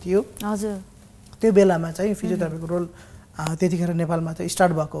प्रब्लम थियो। हजुर, त्यो बेलामा चाहिँ फिजियोथेरापीको रोल त्यतिखेर नेपालमा चाहिँ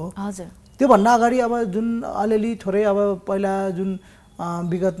स्टार्ट भएको हो। हजुर, त्योभन्दा अगाडि अब जुन अलिअलि थोरै अब पहिला जुन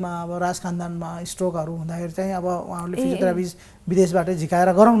विगतमा अब राज खानदानमा स्ट्रोकहरू हुँदाखेरि चाहिँ अब उहाँहरूले फिजियोथेरापिस्ट विदेशबाटै झिकाएर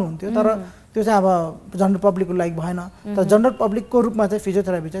गराउनुहुन्थ्यो, तर त्यो चाहिँ अब जनरल पब्लिकको लागि भएन। तर जनरल पब्लिकको रूपमा चाहिँ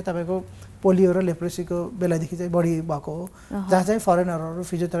फिजियोथेरापी चाहिँ तपाईँको पोलियो र लेप्रोसीको बेलादेखि चाहिँ बढी भएको हो, जहाँ चाहिँ फरेनरहरू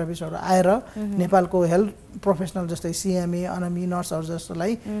फिजियोथेरापिस्टहरू आएर नेपालको हेल्थ प्रोफेसनल जस्तै सिएमए अनमी नर्सहरू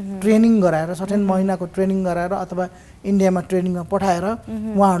जस्तोलाई ट्रेनिङ गराएर सर्टेन महिनाको ट्रेनिङ गराएर अथवा इन्डियामा ट्रेनिङमा पठाएर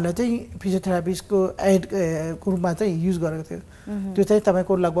उहाँहरूलाई चाहिँ फिजियोथेरापिस्टको एडको रूपमा चाहिँ युज गरेको थियो। त्यो चाहिँ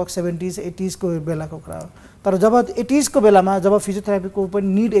तपाईँको लगभग 70s 80s को बेलाको कुरा हो। तर जब 80s को बेलामा जब फिजियोथेरापीको पनि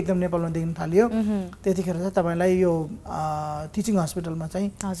निड एकदम नेपालमा देखिन थाल्यो त्यतिखेर चाहिँ तपाईँलाई यो टिचिङ हस्पिटलमा चाहिँ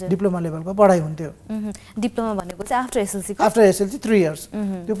डिप्लोमा लेभलको पढाइ हुन्थ्यो। डिप्लोमा भनेको चाहिँ आफ्टर एसएलसी 3 इयर्स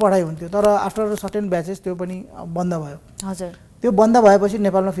त्यो पढाइ हुन्थ्यो, तर आफ्टर सर्टेन ब्याचेस त्यो पनि बन्द भयो। हजुर, त्यो बन्द भएपछि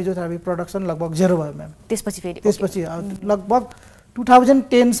नेपालमा फिजियोथेरापी प्रोडक्सन लगभग जेरो भयो म्याम। त्यसपछि लगभग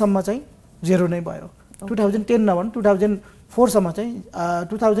 2010 सम्म चाहिँ जेरो नै भयो। 2010 नभन् 2004 सम्म चाहिँ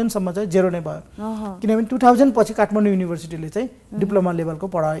 2000 सम्म चाहिँ जेरो नै भयो, किनभने 2000 पछि काठमाडौँ युनिभर्सिटीले चाहिँ डिप्लोमा लेभलको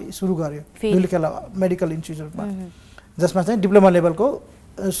पढाइ सुरु गर्यो धुलिखेल मेडिकल इन्स्टिट्युटमा, जसमा चाहिँ डिप्लोमा लेभलको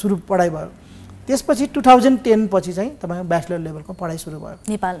सुरु पढाइ भयो। त्यसपछि 2010 पछि चाहिँ तपाईको ब्याचलर लेभलको पढाइ सुरु भयो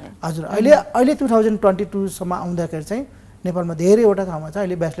नेपालमा। हजुर, अहिले 2022 सम्म आउँदाखेरि चाहिँ नेपालमा धेरैवटा ठाउँमा चाहिँ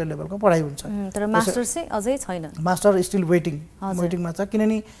अहिले ब्याचलर लेभलको पढाइ हुन्छ, तर मास्टर चाहिँ अझै छैन। मास्टर स्टिल वेटिङमा छ,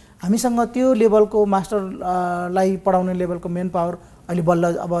 किनभने हामीसँग त्यो लेभलको मास्टरलाई पढाउने लेभलको मेन पावर अहिले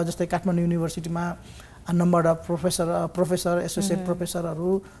बल्ल अब जस्तै काठमाडौँ युनिभर्सिटीमा नम्बर अफ प्रोफेसर एसोसिएट प्रोफेसरहरू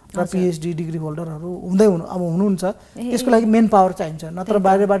र पिएचडी डिग्री होल्डरहरू हुनुहुन्छ। त्यसको लागि मेन पावर चाहिन्छ, नत्र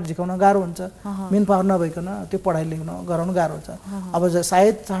बाहिरबाट झिकाउन गाह्रो हुन्छ। मेन पावर नभइकन त्यो पढाइ गराउन गाह्रो हुन्छ। अब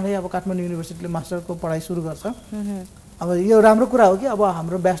सायद चाँडै अब काठमाडौँ युनिभर्सिटीले मास्टरको पढाइ सुरु गर्छ। अब यो राम्रो कुरा हो कि अब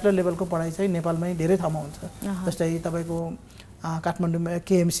हाम्रो ब्याचलर लेभलको पढाइ चाहिँ नेपालमै धेरै ठाउँमा हुन्छ, जस्तै तपाईँको काठमाडौँमा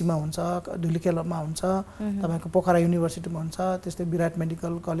केएमसीमा हुन्छ, धुलिखेलमा हुन्छ, तपाईँको पोखरा युनिभर्सिटीमा हुन्छ, त्यस्तै विराट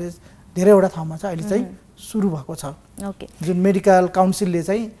मेडिकल कलेज धेरैवटा ठाउँमा चाहिँ अहिले चाहिँ सुरु भएको छ। जुन मेडिकल काउन्सिलले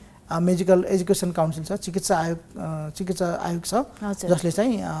चाहिँ मेडिकल एजुकेसन काउन्सिल छ, चिकित्सा आयोग छ, जसले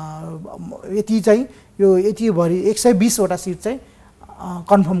चाहिँ यतिभरि 120 वटा सिट चाहिँ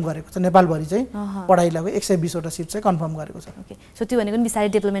कन्फर्म गरेको छ। नेपालभरि चाहिँ पढाइलाई 120 वटा सिट चाहिँ कन्फर्म गरेको छ। ओके, सो त्यो भनेको नि बिस्तारै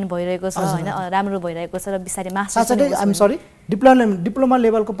डेभलपमेन्ट भइरहेको छ होइन, राम्रो भइरहेको छ र बिस्तारै मास्टर डिप्लोमा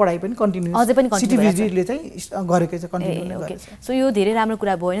लेभलको पढाइ पनि कन्टिन्यू अझै पनि सिटिभिजीले चाहिँ गरेकै छ, कन्टिन्यू नै गरेको छ। सो यो धेरै राम्रो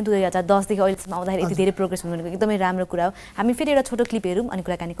कुरा भयो होइन, 2010 देखि अहिलेसम्म आउँदाखेरि यति धेरै प्रोग्रेस हुनु भनेको एकदमै राम्रो कुरा हो। हामी फेरि एउटा छोटो क्लिप हेरौँ अनि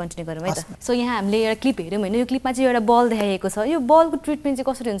कुराकानी कन्टिन्यू गरौँ है त। सो यहाँ हामीले एउटा क्लिप हेरौँ होइन, यो क्लिपमा चाहिँ एउटा बल देखाइएको छ। यो बलको ट्रिटमेन्ट चाहिँ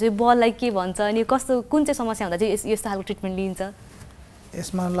कसरी हुन्छ, यो बललाई के भन्छ अनि कुन चाहिँ समस्या हुँदा चाहिँ यस्तो खालको ट्रिटमेन्ट लिन्छ?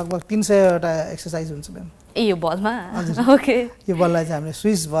 यसमा लगभग 300 वटा एक्सर्साइज हुन्छ म्याम। यो बलमा? ओके, यो बललाई चाहिँ हामीले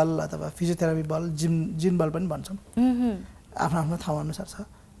स्विस बल अथवा फिजियोथेरापी बल, जिम बल पनि भन्छौँ, आफ्नो ठाउँ अनुसार छ।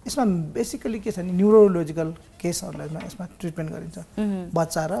 यसमा बेसिकली के छ नि, न्युरोलोजिकल केसहरूलाई यसमा ट्रिटमेन्ट गरिन्छ,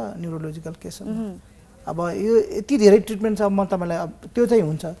 बच्चा र न्युरोलोजिकल केसहरू। अब यो यति धेरै ट्रिटमेन्ट छ, म तपाईँलाई अब त्यो चाहिँ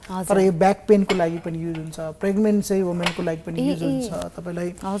हुन्छ, तर यो ब्याक पेनको लागि पनि युज हुन्छ, प्रेग्नेन्सी वुमेनको लागि पनि युज हुन्छ, तपाईँलाई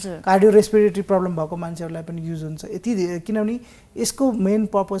कार्डियो रेस्पिरेटरी प्रब्लम भएको मान्छेहरूलाई पनि युज हुन्छ। किनभने यसको मेन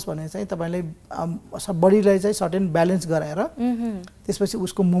पर्पस भने चाहिँ तपाईँलाई बडीलाई चाहिँ सर्टेन ब्यालेन्स गराएर त्यसपछि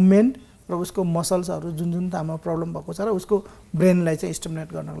उसको मुभमेन्ट र उसको मसल्सहरू जुन हाम्रो प्रब्लम भएको छ र उसको ब्रेनलाई चाहिँ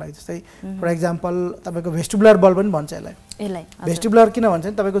स्टिमुलेट गर्नको लागि, जस्तै फर इक्जाम्पल तपाईँको भेस्टिबुलर बल पनि भन्छ यसलाई। भेस्टिबुलर किन भन्छ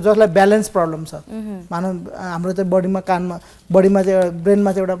नि, तपाईँको जसलाई ब्यालेन्स प्रब्लम छ, मानव हाम्रो चाहिँ बडीमा चाहिँ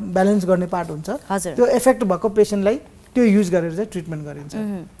ब्रेनमा चाहिँ एउटा ब्यालेन्स गर्ने पार्ट हुन्छ, त्यो इफेक्ट भएको पेसेन्टलाई त्यो युज गरेर चाहिँ ट्रिटमेन्ट गरिन्छ।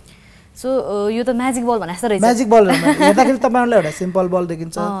 सो यो त म्याजिक बल भने जस्तो रहेछ। म्याजिक बल हेर्दाखेरि तपाईँहरूलाई एउटा सिम्पल बल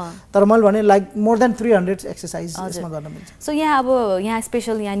देखिन्छ, तर मैले भने लाइक मोर देन 300 एक्सर्साइज यसमा गर्न मिल्छ। सो यहाँ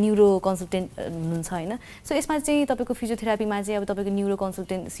स्पेसल न्युरो कन्सल्टेन्ट हुनुहुन्छ होइन, सो यसमा चाहिँ तपाईँको फिजियोथेरापीमा चाहिँ अब तपाईँको neuro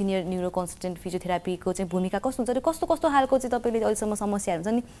consultant senior neuro consultant फिजियोथेरापीको चाहिँ भूमिका कस्तो हुन्छ र कस्तो खालको चाहिँ तपाईँले अहिलेसम्म समस्याहरू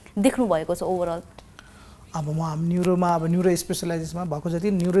हुन्छ नि देख्नु भएको छ ओभरअल? अब म हामी न्युरोमा अब न्युरो स्पेसलाइजेसनमा भएको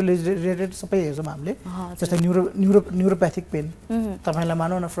जति न्युरो रिलेटेड सबै हेर्छौँ हामीले जस्तै न्युरोप्याथिक पेन तपाईँलाई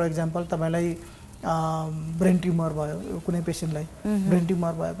मानौँ न फर इक्जाम्पल तपाईँलाई ब्रेन ट्युमर भयो कुनै पेसेन्टलाई ब्रेन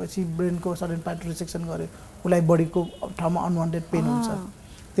ट्युमर भएपछि ब्रेनको सडन पार्ट रिसेक्सन गर्यो उसलाई बडीको ठाउँमा अनवान्टेड पेन हुन्छ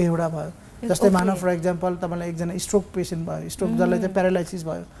त्यो एउटा भयो जस्तै मानौँ फर इक्जाम्पल तपाईँलाई एकजना स्ट्रोक पेसेन्ट भयो स्ट्रोक जसलाई चाहिँ प्यारालाइसिस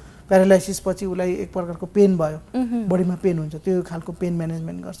भयो प्यारालाइसिस पछि उसलाई एक प्रकारको पेन भयो बडीमा पेन हुन्छ त्यो खालको पेन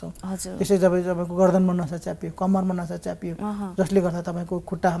म्यानेजमेन्ट गर्छौँ त्यसै जब तपाईँको गर्दनमा नसा च्यापियो कम्मरमा नसा च्यापियो जसले गर्दा तपाईँको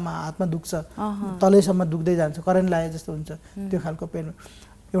खुट्टामा हातमा दुख्छ तलैसम्म दुख्दै जान्छ करेन्ट लागे जस्तो हुन्छ त्यो खालको पेन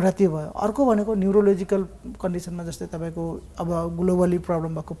एउटा त्यो भयो अर्को भनेको न्युरोलोजिकल कन्डिसनमा जस्तै तपाईँको अब ग्लोबली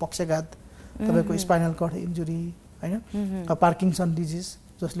प्रब्लम भएको पक्षघात तपाईँको स्पाइनल कर्ड इन्जुरी होइन पार्किन्सन डिजिज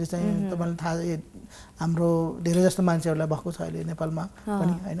जसले चाहिँ तपाईँलाई थाहा हाम्रो धेरै जस्तो मान्छेहरूलाई भएको छ अहिले नेपालमा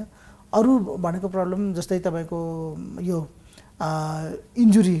पनि होइन अरू भनेको प्रब्लम जस्तै तपाईँको यो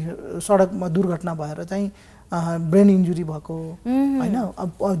इन्जुरी सडकमा दुर्घटना भएर चाहिँ ब्रेन इन्जुरी भएको होइन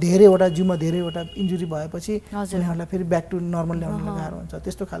अब धेरैवटा जिउमा धेरैवटा इन्जुरी भएपछि उनीहरूलाई फेरि ब्याक टु नर्मल ल्याउनु गाह्रो हुन्छ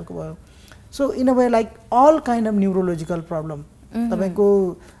त्यस्तो खालको भयो so in a way like all kind of neurological problem तपाईँको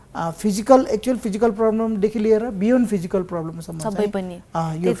एक्चुअल फिजिकल प्रब्लमदेखि लिएर बियोन्ड फिजिकल प्रब्लमसम्म सबै पनि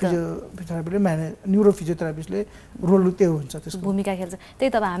यो फिजियोथेरापीले न्युरो फिजियोथेरापिस्टले रोल त्यो हुन्छ त्यसको भूमिका खेल्छ त्यही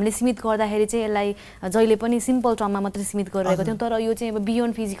त अब हामीले सीमित गर्दाखेरि चाहिँ यसलाई जहिले पनि सिम्पल ट्रमा मात्रै सीमित गरिरहेको थियौँ तर यो चाहिँ अब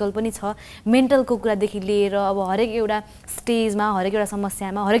बियोन्ड फिजिकल पनि छ मेन्टलको कुरादेखि लिएर अब हरेक एउटा स्टेजमा हरेक एउटा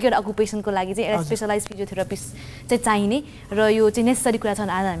समस्यामा हरेक एउटा अकुपेसनको लागि चाहिँ एउटा स्पेसलाइज फिजियोथेरापिस्ट चाहिँ चाहिने र यो चाहिँ नेसेसरी कुरा छ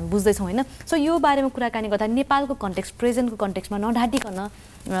आज हामी बुझ्दैछौँ होइन सो यो बारेमा कुराकानी गर्दा नेपालको कन्टेक्स्ट प्रेजेन्टको कन्टेक्स्टमा नढाटिकन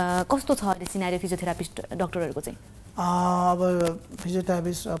कस्तो छ अहिले सिनारियो फिजियोथेरापिस्ट डक्टरहरूको चाहिँ अब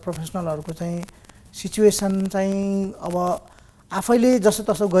फिजियोथेरापिस्ट प्रोफेसनलहरूको चाहिँ सिचुएसन चाहिँ अब आफैले जसो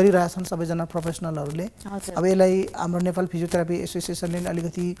तसो गरिरहेछन् सबैजना प्रोफेसनलहरूले अब यसलाई हाम्रो नेपाल फिजियोथेरापी एसोसिएसनले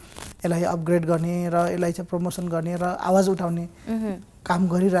अलिकति यसलाई अपग्रेड गर्ने र यसलाई चाहिँ प्रमोसन गर्ने र आवाज उठाउने काम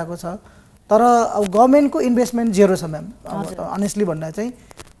गरिरहेको छ तर अब गभर्मेन्टको इन्भेस्टमेन्ट जेरो छ म्याम अनेस्टली भन्दा चाहिँ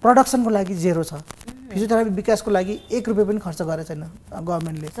प्रडक्सनको लागि जेरो छ फिजियोथेरापी विकासको लागि 1 रुपैयाँ पनि खर्च गरेको छैन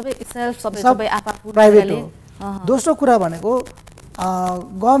गभर्मेन्टले प्राइभेट हो दोस्रो कुरा भनेको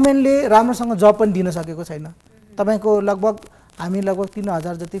गभर्मेन्टले राम्रोसँग जब पनि दिन सकेको छैन तपाईँको लगभग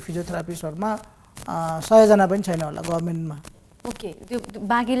 3000 जति फिजियोथेरापिस्टहरुमा 100 जना पनि छैन होला गभर्मेन्टमा ओके त्यो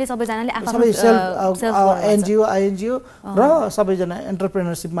बाँकीले सबैजनाले सबै एनजिओ आइएनजिओ र सबैजना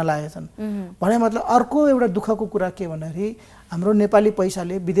एन्टरप्रेन्योरशिपमा लागेछन् भने मतलब अर्को एउटा दुःखको कुरा के भन्दाखेरि हाम्रो नेपाली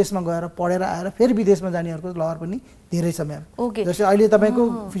पैसाले विदेशमा गएर पढेर आएर फेरि विदेशमा जानेहरूको लहर पनि धेरै छ म्याम जस्तै अहिले तपाईको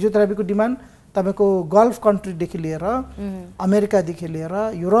फिजियोथेरापीको डिमान्ड तपाईको गल्फ कन्ट्रीदेखि लिएर अमेरिकादेखि लिएर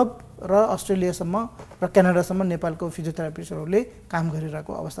युरोप र अस्ट्रेलियासम्म र क्यानाडासम्म नेपालको फिजियोथेरापिस्टहरूले काम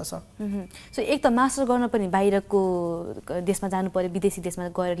गरिरहेको अवस्था छ सो एक त मास्टर गर्न पनि बाहिरको देशमा जानु पर्यो विदेशी देशमा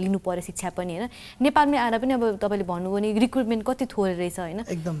गएर लिनु पर्यो शिक्षा पनि हैन नेपालमै आएर पनि अब तपाईले भन्नुभयो नि रिक्रुटमेन्ट कति थोरै रहेछ हैन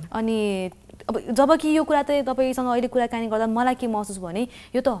एकदम अनि अब जबकि यो कुरा त तपाईसँग अहिले कुराकानी गर्दा मलाई के महसुस भयो भने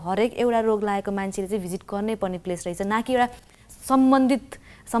यो त हरेक एउटा रोग लागेको मान्छेले चाहिँ भिजिट गर्नै पर्ने प्लेस रहेछ न कि एउटा सम्बन्धित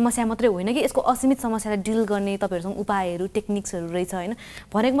समस्या मात्रै होइन कि यसको असीमित समस्यालाई डिल गर्ने तपाईहरुसँग उपायहरु टेक्निक्सहरु रहेछ हैन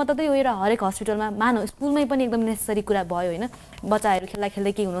भनेको मतलब त यो एउटा हरेक हस्पिटलमा मानव स्कुलमै पनि एकदम नेसेसरी कुरा भयो हैन बच्चाहरु खेल्दा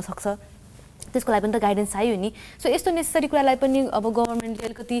खेल्दै के हुन सक्छ त्यसको लागि पनि त गाइडेन्स चाहियो नि सो यस्तो नेसेसरी कुरालाई पनि अब गभर्नमेन्टले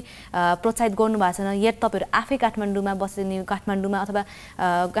अलिकति प्रोत्साहित गर्नु भएको छैन या तपाईहरु आफै काठमाडौँमा बस्ने काठमाडौँमा अथवा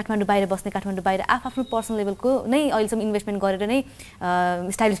काठमाडौँ बाहिर बस्ने काठमाडौँ बाहिर आफ्नो पर्सनल लेभलको नै अहिलेसम्म इन्भेस्टमेन्ट गरेर नै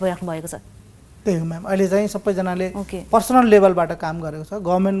स्टाइलिश भइराख्नु भएको छ त्यही हो म्याम अहिले चाहिँ सबैजनाले पर्सनल लेभलबाट काम गरेको छ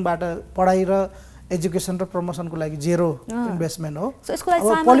गभर्नमेन्टबाट पढाइ र एजुकेसन र प्रमोसनको लागि जेरो इन्भेस्टमेन्ट हो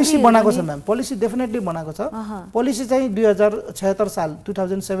अब पोलिसी बनाएको छ म्याम पोलिसी डेफिनेटली बनाएको छ पोलिसी चाहिँ 2076 साल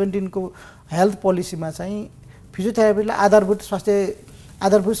 2017 को हेल्थ पोलिसीमा चाहिँ फिजियोथेरापीलाई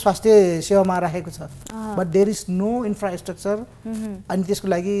आधारभूत स्वास्थ्य सेवामा राखेको छ but there is no infrastructure अनि त्यसको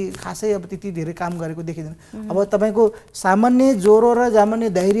लागि खासै अब त्यति धेरै काम गरेको देखिदैन अब तपाईको सामान्य ज्वरो र सामान्य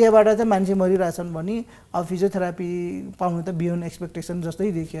डायरियाबाट चाहिँ मान्छे मरिरहेछन् भने अब फिजियोथेरापी पाउनु त बियोन्ड एक्सपेक्टेसन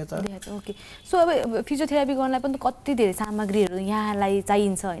जस्तै देखिएको छ ओके सो अब फिजियोथेरापी गर्नलाई पनि कति धेरै सामग्रीहरु यहाँलाई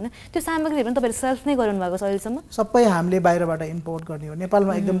चाहिन्छ हैन त्यो सामग्रीहरु पनि तपाईहरु सेल्फ नै गराउनु भएको छ अहिलेसम्म सबै हामीले बाहिरबाट इम्पोर्ट गर्ने हो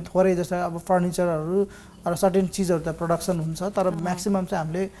नेपालमा एकदम थोरै जस्तो अब फर्निचरहरु र सर्टेन चीजहरु त प्रोडक्सन हुन्छ तर म्याक्सिमम चाहिँ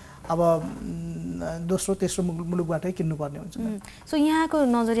हामीले अब दोस्रो तेस्रो मुलुकबाटै किन्नु पर्ने हुन्छ सो यहाँको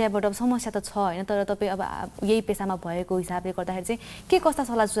नजरियाबाट अब समस्या त छ हैन तर तपाई अब यही पेशामा भएको हिसाबले गर्दाखेरि चाहिँ के कस्ता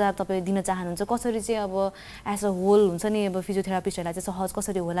सल्लाह सुझाव तपाई दिन चाहनुहुन्छ कसरी चाहिँ अब एज अ होल हुन्छ नि अब फिजियोथेरापिस्टहरुलाई चाहिँ सहज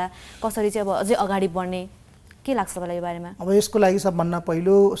कसरी होला कसरी चाहिँ अब अझै अगाडि बढ्ने के लाग्छ तपाईलाई यो बारेमा अब यसको लागि सबभन्दा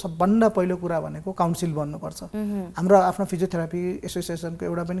पहिलो कुरा भनेको काउन्सिल बन्नुपर्छ हाम्रो आफ्नो फिजियोथेरापी एसोसिएसनको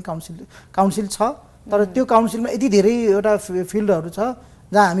एउटा पनि काउन्सिल छ तर त्यो काउन्सिलमा यति धेरै एउटा फिल्डहरु छ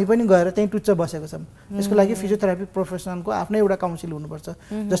जहाँ हामी पनि गएर त्यहीँ टुच्च बसेको छौँ। यसको लागि फिजियोथेरापी प्रोफेसनलको आफ्नै एउटा काउन्सिल हुनुपर्छ।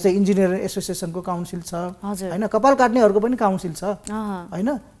 जस्तै इन्जिनियरिङ एसोसिएसनको काउन्सिल छ होइन, कपाल काट्नेहरूको पनि काउन्सिल छ होइन,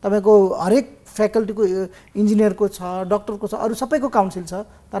 तपाईँको हरेक फ्याकल्टीको इन्जिनियरको छ, डक्टरको छ, अरू सबैको काउन्सिल छ।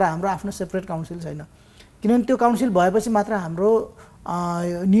 तर हाम्रो आफ्नो सेपरेट काउन्सिल छैन, किनभने त्यो काउन्सिल भएपछि मात्र हाम्रो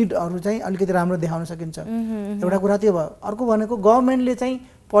निडहरू चाहिँ अलिकति राम्रो देखाउन सकिन्छ। एउटा कुरा त्यो भयो। अर्को भनेको गभर्मेन्टले चाहिँ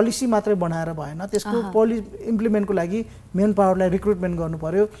पोलिसी मात्रै बनाएर भएन, त्यसको इम्प्लिमेन्टको लागि मेन पावरलाई रिक्रुटमेन्ट गर्नु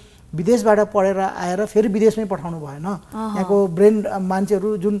पर्यो। विदेशबाट पढेर आएर फेरि विदेशमै पठाउनु भएन। यहाँको ब्रेन मान्छेहरू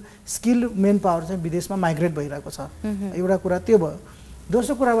जुन स्किल मेन पावर चाहिँ विदेशमा माइग्रेट भइरहेको छ। एउटा कुरा त्यो भयो।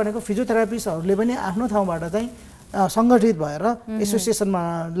 दोस्रो कुरा भनेको फिजियोथेरापिस्टहरूले पनि आफ्नो ठाउँबाट चाहिँ सङ्गठित भएर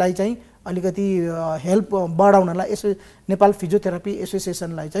एसोसिएसनलाई चाहिँ अलिकति हेल्प बढाउनलाई नेपाल फिजियोथेरापी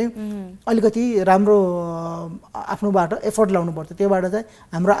एसोसिएसनलाई चाहिँ अलिकति राम्रो आफ्नोबाट एफर्ट लाउनुपर्छ। त्योबाट चाहिँ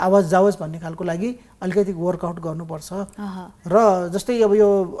हाम्रो आवाज जाओस् भन्ने खालको लागि अलिकति वर्कआउट गर्नुपर्छ। र जस्तै अब यो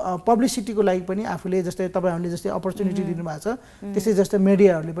पब्लिसिटीको लागि पनि आफूले जस्तै तपाईँहरूले जस्तै अपर्च्युनिटी दिनुभएको छ, त्यसै जस्तै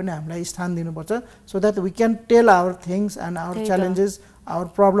मिडियाहरूले पनि हामीलाई स्थान दिनुपर्छ, so that we can tail our things and our challenges, our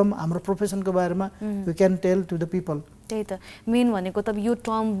problem, हाम्रो प्रोफेसनको बारेमा we can tail to the people. त्यही त मेन भनेको त यो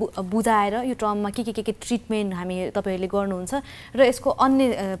टर्म बुझाएर यो टर्ममा के ट्रिटमेन्ट हामी तपाईँहरूले गर्नुहुन्छ र यसको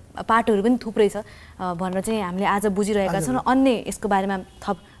अन्य पार्टहरू पनि थुप्रै छ भनेर चाहिँ हामीले आज बुझिरहेका छौँ र अन्य यसको बारेमा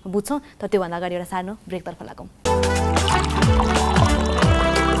थप बुझ्छौँ। त त्योभन्दा अगाडि एउटा सानो ब्रेकतर्फ लागौँ।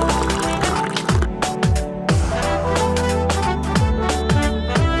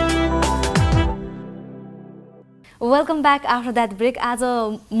 Welcome back after that brake. आज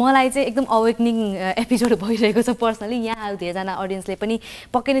मलाई चाहिँ एकदम अवेकनिङ एपिसोड भइरहेको छ पर्सनली। यहाँ धेरैजना अडियन्सले पनि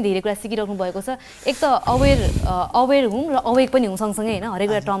पक्कै नै धेरै कुरा सिकिराख्नु भएको छ। एक त अवेर हुँ र अवेक पनि हुँ सँगसँगै होइन, हरेक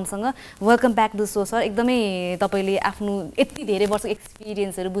एउटा टर्मसँग। Welcome back to so sir. एकदमै तपाईँले आफ्नो यति धेरै वर्षको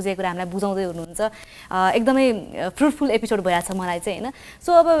एक्सपिरियन्सहरू बुझेको कुरा हामीलाई बुझाउँदै हुनुहुन्छ। एकदमै फ्रुटफुल एपिसोड भइरहेको छ मलाई चाहिँ होइन।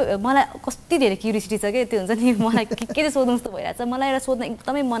 सो अब मलाई कति धेरै क्युरियोसिटी छ कि त्यो हुन्छ नि, मलाई के चाहिँ सोध्नु जस्तो भइरहेको छ। मलाई एउटा सोध्न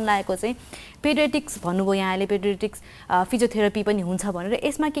एकदमै मन लागेको चाहिँ पेडियाट्रिक्स भन्नुभयो यहाँले, पेडियाट्रिक्स फिजियोथेरापी पनि हुन्छ भनेर।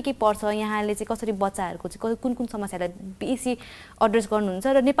 यसमा के पर्छ, यहाँले चाहिँ कसरी बच्चाहरूको चाहिँ कुन समस्यालाई बेसी एड्रेस गर्नुहुन्छ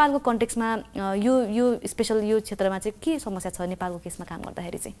र नेपालको कन्टेक्स्टमा यो स्पेसल यो क्षेत्रमा चाहिँ के समस्या छ नेपालको केसमा काम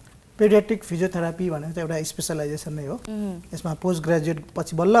गर्दाखेरि चाहिँ? पेडियाट्रिक फिजियोथेरापी भनेको चाहिँ एउटा स्पेसलाइजेसन नै हो। यसमा पोस्ट ग्रेजुएट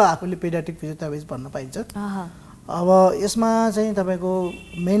पछि बल्ल आफूले पेडियाट्रिक फिजियोथेरापिस्ट भन्न पाइन्छ। अब यसमा चाहिँ तपाईँको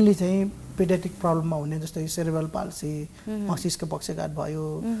मेनली चाहिँ पेडियाट्रिक प्रब्लममा हुने जस्तै सेरेब्रल पाल्सी, मस्तिष्क पक्षघात भयो,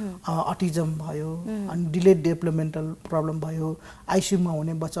 अटिजम भयो, अनि डिलेड डेभलपमेन्टल प्रब्लम भयो, आइसियुमा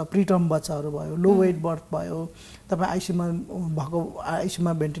हुने बच्चा, प्रिटर्म बच्चाहरू भयो, लो वेट बर्थ भयो, तपाईँ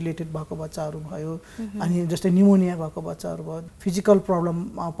आइसियुमा भेन्टिलेटेड भएको बच्चाहरू भयो, अनि जस्तै निमोनिया भएको बच्चाहरू भयो, फिजिकल प्रब्लम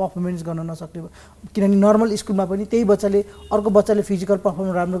पर्फर्मेन्स गर्न नसक्ने, किनभने नर्मल स्कुलमा पनि त्यही बच्चाले अर्को बच्चाले फिजिकल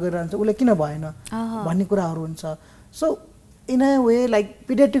पर्फर्मेन्स राम्रो गरिरहन्छ, उसले किन भएन भन्ने कुराहरू हुन्छ। So in a way like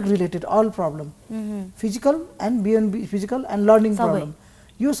pediatric related all problem, physical and beyond physical and learning problem,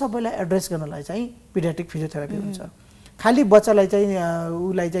 यो सबैलाई एड्रेस गर्नलाई चाहिँ पेडियाट्रिक फिजियोथेरापी हुन्छ। खाली बच्चालाई चाहिँ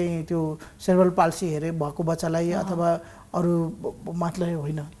उसलाई चाहिँ त्यो सेरेब्रल पाल्सी हेरे भएको बच्चालाई अथवा अरू मात्रले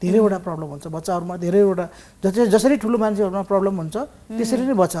होइन, धेरैवटा प्रब्लम हुन्छ बच्चाहरूमा। धेरैवटा जसरी ठुलो मान्छेहरूमा प्रब्लम हुन्छ त्यसरी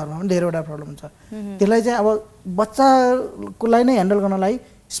नै बच्चाहरूमा पनि धेरैवटा प्रब्लम हुन्छ। त्यसलाई चाहिँ अब बच्चाकोलाई नै ह्यान्डल गर्नलाई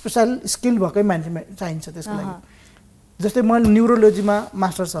स्पेसल स्किल भएकै मान्छे चाहिन्छ त्यसको लागि। जस्तै मैले न्युरोलोजीमा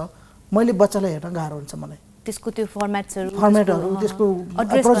मास्टर छ, मैले बच्चालाई हेर्न गाह्रो हुन्छ मलाई। त्यसको त्यो फर्मेटहरू, त्यसको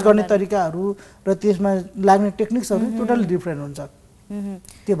अप्रोच गर्ने तरिकाहरू र त्यसमा लाग्ने टेक्निक्सहरू टोटली डिफ्रेन्ट हुन्छ।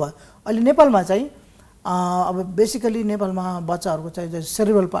 त्यो भयो। अहिले नेपालमा चाहिँ अब बेसिकली नेपालमा बच्चाहरूको चाहिँ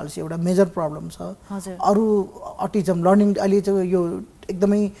सेरेब्रल पाल्सी एउटा मेजर प्रब्लम छ। अरू अटिजम लर्निङ अहिले चाहिँ यो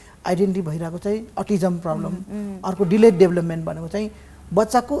एकदमै आइडेन्टिटी भइरहेको चाहिँ अटिजम प्रब्लम। अर्को डिलेड डेभलपमेन्ट भनेको चाहिँ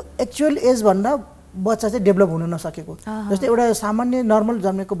बच्चाको एक्चुअल एजभन्दा बच्चा चाहिँ डेभलप हुन नसकेको। जस्तै एउटा सामान्य नर्मल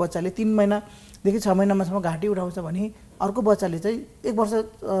जन्मेको बच्चाले 3 महिनादेखि 6 महिनासम्म घाँटी उठाउँछ भने अर्को बच्चाले चाहिँ 1 वर्ष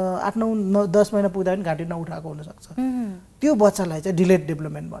 8, 9, 10 महिना पुग्दा पनि घाँटी नउठाएको हुनसक्छ। त्यो बच्चालाई चाहिँ डिलेड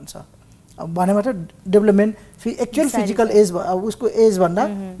डेभलपमेन्ट भन्छ। भनेबाट डेभलपमेन्ट एक्चुअल फिजिकल एज उसको एजभन्दा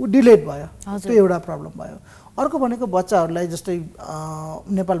ऊ डिलेड भयो, त्यो एउटा प्रब्लम भयो। अर्को भनेको बच्चाहरूलाई जस्तै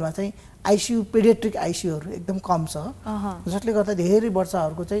नेपालमा चाहिँ आइसियु पेडियाट्रिक आइसियुहरू एकदम कम छ, जसले गर्दा धेरै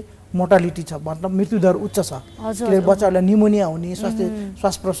बच्चाहरूको चाहिँ मोर्टालिटी छ, मतलब मृत्युदर उच्च छ। किनभने बच्चाहरूलाई निमोनिया हुने,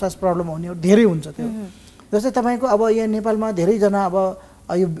 श्वास प्रश्वास प्रब्लम हुने धेरै हुन्छ त्यो। जस्तै तपाईँको अब यहाँ नेपालमा धेरैजना अब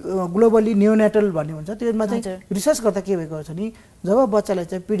यो ग्लोबली नियोनेटल भन्ने हुन्छ, त्यसमा चाहिँ रिसर्च गर्दा के भएको छ नि, जब बच्चालाई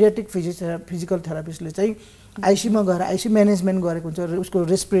चाहिँ पेडियाट्रिक फिजिकल थेरापिस्टले चाहिँ आइसियुमा गएर आइसियु म्यानेजमेन्ट गरेको हुन्छ, उसको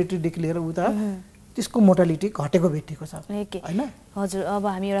रेस्पिरेटरीदेखि लिएर उता त्यसको मोर्टालिटी घटेको भेटिएको छ हैन। हजुर, अब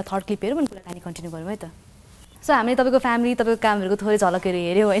हामी एउटा थर्ड क्लिप हेरौँ अनि कुराकानी कन्टिन्यू गरौँ है त। सो हामीले तपाईँको फ्यामिली तपाईँको कामहरूको थोरै झलकहरू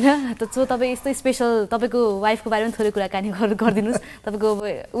हेऱ्यौँ होइन सो तपाईँ यस्तो स्पेसल तपाईँको वाइफको बारेमा थोरै कुराकानी गरिदिनुहोस् तपाईँको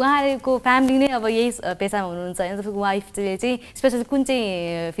उहाँको फ्यामिली नै अब यही पेसामा हुनुहुन्छ होइन तपाईँको वाइफले चाहिँ स्पेसली कुन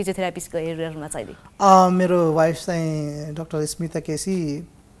चाहिँ फिजियोथेरापिस्ट हेरिरहनु छ अहिले मेरो वाइफ चाहिँ डक्टर स्मिता केसी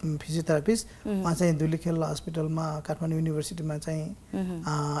फिजियोथेरापिस्ट उहाँ चाहिँ दुलीखेल हस्पिटलमा काठमाडौँ युनिभर्सिटीमा चाहिँ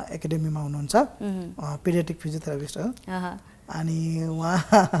एकाडेमीमा हुनुहुन्छ पिडियाट्रिक फिजियोथेरापिस्ट हो अनि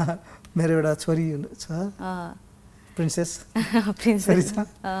उहाँ मेरो एउटा छोरी छ प्रिन्सेस छ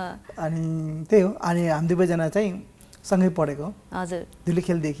अनि त्यही हो अनि हामी दुवैजना चाहिँ सँगै पढेको हजुर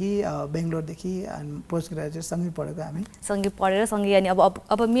दुलीखेलदेखि बेङ्गलोरदेखि अनि पोस्ट ग्रेजुएट सँगै पढेको हामी सँगै पढेर सँगै अनि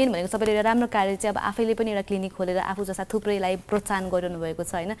अब मेन भनेको सबैले एउटा राम्रो कार्य चाहिँ अब आफैले पनि एउटा क्लिनिक खोलेर आफू जस्ता थुप्रैलाई प्रोत्साहन गरिरहनु भएको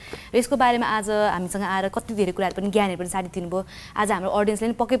छ होइन र यसको बारेमा आज हामीसँग आएर कति धेरै कुराहरू पनि ज्ञानहरू पनि साथी दिनुभयो आज हाम्रो अडियन्सले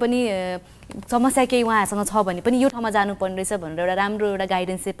पनि पक्कै पनि समस्या केही उहाँहरूसँग छ भने पनि यो ठाउँमा जानुपर्ने रहेछ भनेर एउटा राम्रो एउटा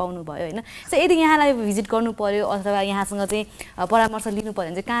गाइडेन्स चाहिँ पाउनुभयो होइन सो यदि यहाँलाई भिजिट गर्नु पर्यो अथवा यहाँसँग चाहिँ परामर्श लिनु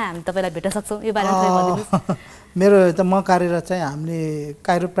पर्यो भने चाहिँ कहाँ हामी तपाईँलाई भेट्न सक्छौँ यो बारेमा थोरै भनिदिनुहोस् मेरो त म कार्यरत चाहिँ हामीले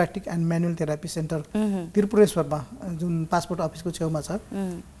काइरोप्र्याक्टिक एन्ड म्यानुअल थेरापी सेन्टर त्रिपुरेश्वरमा जुन पासपोर्ट अफिसको छेउमा छ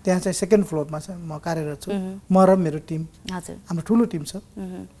त्यहाँ चाहिँ सेकेन्ड फ्लोरमा छ म कार्यरत छु म र मेरो टिम हजुर हाम्रो ठुलो टिम छ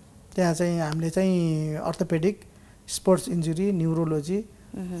त्यहाँ चाहिँ हामीले चाहिँ अर्थोपेडिक स्पोर्ट्स इन्जुरी न्युरोलोजी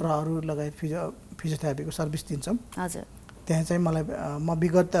र अरू लगायत फिजियोथेरापीको सर्भिस दिन्छौँ हजुर त्यहाँ चाहिँ मलाई म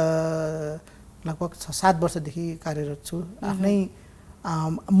विगत लगभग 7 वर्षदेखि कार्यरत छु आफ्नै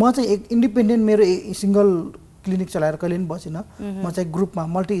म चाहिँ एक इन्डिपेन्डेन्ट मेरो सिङ्गल क्लिनिक चलाएर कहिले पनि बसिनँ म चाहिँ ग्रुपमा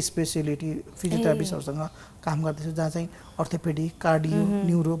मल्टी स्पेसिलिटी फिजियोथेरापिस्टहरूसँग काम गर्दैछु जहाँ चाहिँ अर्थोपेडिक कार्डियो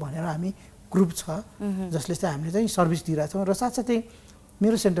न्युरो भनेर हामी ग्रुप छ जसले चाहिँ हामीले चाहिँ सर्भिस दिइरहेछौँ र साथसाथै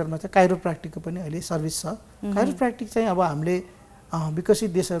मेरो सेन्टरमा चाहिँ काइरोप्र्याक्टिकको पनि अहिले सर्भिस छ काइरोप्र्याक्टिक चाहिँ अब हामीले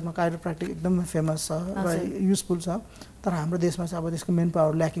विकसित देशहरूमा काइरोप्र्याक्टिक एकदमै फेमस छ र युजफुल छ तर हाम्रो देशमा चाहिँ अब त्यसको मेन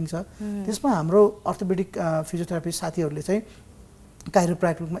पावर ल्याकिङ छ त्यसमा हाम्रो अर्थोपेडिक फिजियोथेरापिस्ट साथीहरूले चाहिँ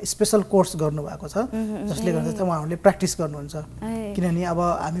काइरोप्र्याक्टिकमा स्पेसल कोर्स गर्नुभएको छ जसले गर्दा चाहिँ उहाँहरूले प्र्याक्टिस गर्नुहुन्छ किनभने अब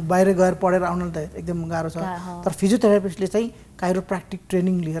हामी बाहिर गएर पढेर आउन त एकदम गाह्रो छ तर फिजियोथेरापिस्टले चाहिँ काइरोप्र्याक्टिक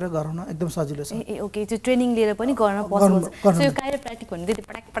ट्रेनिङ लिएर गराउन एकदम सजिलो छ ओके त्यो ट्रेनिङ लिएर पनि गर्न पोसिबल छ सो यो काइरोप्र्याक्टिक भन्ने त्यति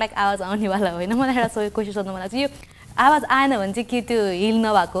पटाक पटाक आवाज आउनेवाला होइन मलाई एउटा क्वेसन सोध्नु मन लाग्छ यो आवाज आएन भने चाहिँ के त्यो हिल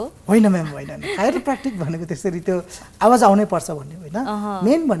नभएको होइन म्याम होइन काइरोप्र्याक्टिक भनेको त्यसरी त्यो आवाज आउनै पर्छ भन्ने होइन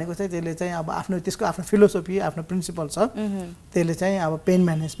मेन भनेको चाहिँ त्यसले चाहिँ अब आफ्नो त्यसको आफ्नो फिलोसोफी आफ्नो प्रिन्सिपल छ त्यसले चाहिँ अब पेन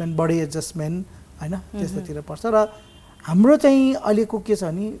म्यानेजमेन्ट बडी एडजस्टमेन्ट होइन त्यस्तोतिर पर्छ र हाम्रो चाहिँ अहिलेको के छ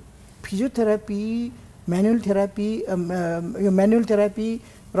भने फिजियोथेरापी म्यानुअल थेरापी यो म्यानुअल थेरापी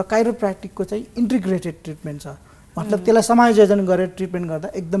र काइरोप्र्याक्टिकको चाहिँ इन्टिग्रेटेड ट्रिटमेन्ट छ मतलब त्यसलाई समायोजन गरेर ट्रिटमेन्ट गर्दा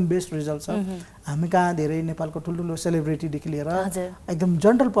एकदम बेस्ट रिजल्ट छ हामी कहाँ धेरै नेपालको ठुल्ठुलो सेलिब्रिटीदेखि लिएर एकदम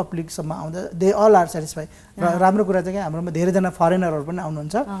जनरल पब्लिकसम्म आउँदा दे अल आर सेटिस्फाई र राम्रो कुरा चाहिँ हाम्रोमा धेरैजना फरेनरहरू पनि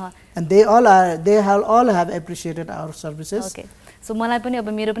आउनुहुन्छ and they all have appreciated our services so मलाई पनि अब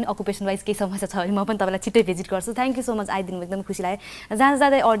मेरो पनि अकुपेसन वाइज केही समस्या छ भने म पनि तपाईँलाई छिट्टै भिजिट गर्छु थ्याङ्क यू सो मच आइदिनु एकदम खुसी लाग्यो जहाँ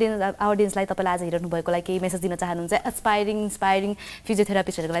जाँदै अडियन्सलाई तपाईँलाई आज हेर्नु भएकोलाई केही मेसेज दिन चाहनुहुन्छ इन्स्पायरिङ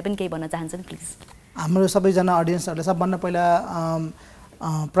फिजियोथेरापिस्टहरूको लागि पनि केही भन्न चाहन्छन् प्लिज हाम्रो सबैजना अडियन्सहरूलाई सबभन्दा पहिला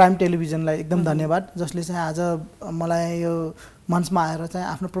प्राइम टेलिभिजनलाई एकदम धन्यवाद जसले चाहिँ आज मलाई यो मञ्चमा आएर चाहिँ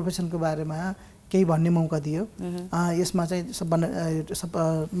आफ्नो प्रोफेसनको बारेमा केही भन्ने मौका दियो यसमा चाहिँ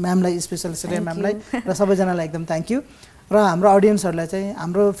सबभन्दा म्यामलाई स्पेसल श्रेया म्यामलाई र सबैजनालाई एकदम थ्याङ्क यू र हाम्रो अडियन्सहरूलाई चाहिँ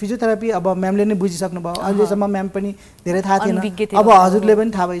हाम्रो फिजियोथेरापी अब म्यामले नै बुझिसक्नु भयो अहिलेसम्म म्याम पनि धेरै थाहा थिएन अब हजुरले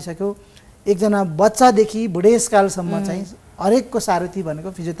पनि थाहा भइसक्यो एकजना बच्चादेखि बुढेसकालसम्म चाहिँ हरेकको सारथी भनेको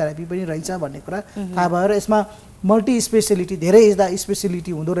फिजियोथेरापी पनि रहेछ भन्ने कुरा थाहा भयो र यसमा मल्टी स्पेसिलिटी धेरै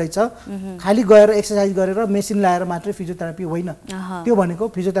स्पेसिलिटी हुँदो रहेछ खालि गएर एक्सर्साइज गरेर मेसिन लगाएर मात्रै फिजियोथेरापी होइन त्यो भनेको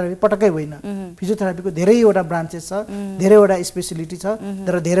फिजियोथेरापी पटक्कै होइन फिजियोथेरापीको धेरैवटा ब्रान्चेस छ धेरैवटा स्पेसिलिटी छ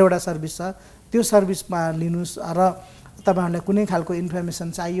र धेरैवटा सर्भिस छ त्यो सर्भिसमा लिनुहोस् र तपाईँहरूलाई कुनै खालको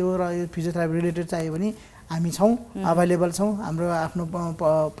इन्फर्मेसन चाहियो र यो फिजियोथेरापी रिलेटेड चाहियो भने हामी छौँ अभाइलेबल छौँ हाम्रो आफ्नो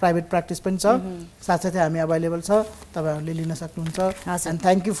प्राइभेट प्र्याक्टिस पनि छ साथसाथै हामी अभाइलेबल छ तपाईँहरूले लिन सक्नुहुन्छ and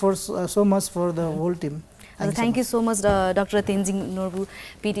thank you for so much for the whole team thank you so much doctor Tenzing Norbu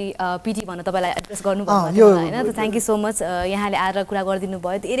PT भनेर तपाईँलाई एड्रेस गर्नुभयो होइन थ्याङ्क यू सो मच यहाँले आएर कुरा गरिदिनु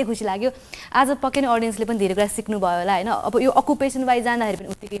भयो धेरै खुसी लाग्यो आज पक्कै नै अडियन्सले पनि धेरै कुरा सिक्नुभयो होला होइन अब यो अकुपेसन वाइज जाँदाखेरि पनि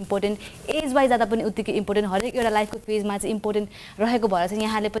उत्तिकै इम्पोर्टेन्ट एज वाइज जाँदा पनि उत्तिकै इम्पोर्टेन्ट हरेक एउटा लाइफको फेजमा चाहिँ इम्पोर्टेन्ट रहेको भएर चाहिँ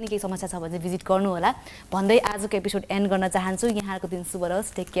यहाँले पनि केही समस्या छ भने चाहिँ भिजिट गर्नु होला भन्दै आजको एपिसोड एन्ड गर्न चाहन्छु यहाँको दिन शुभ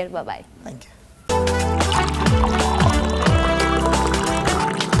रहोस् take care by by thank you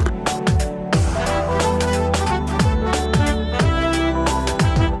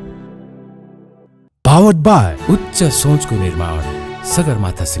powered by उच्च सोचको निर्माण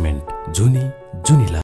सगरमाथा सिमेन्ट जुनी जुनीलाई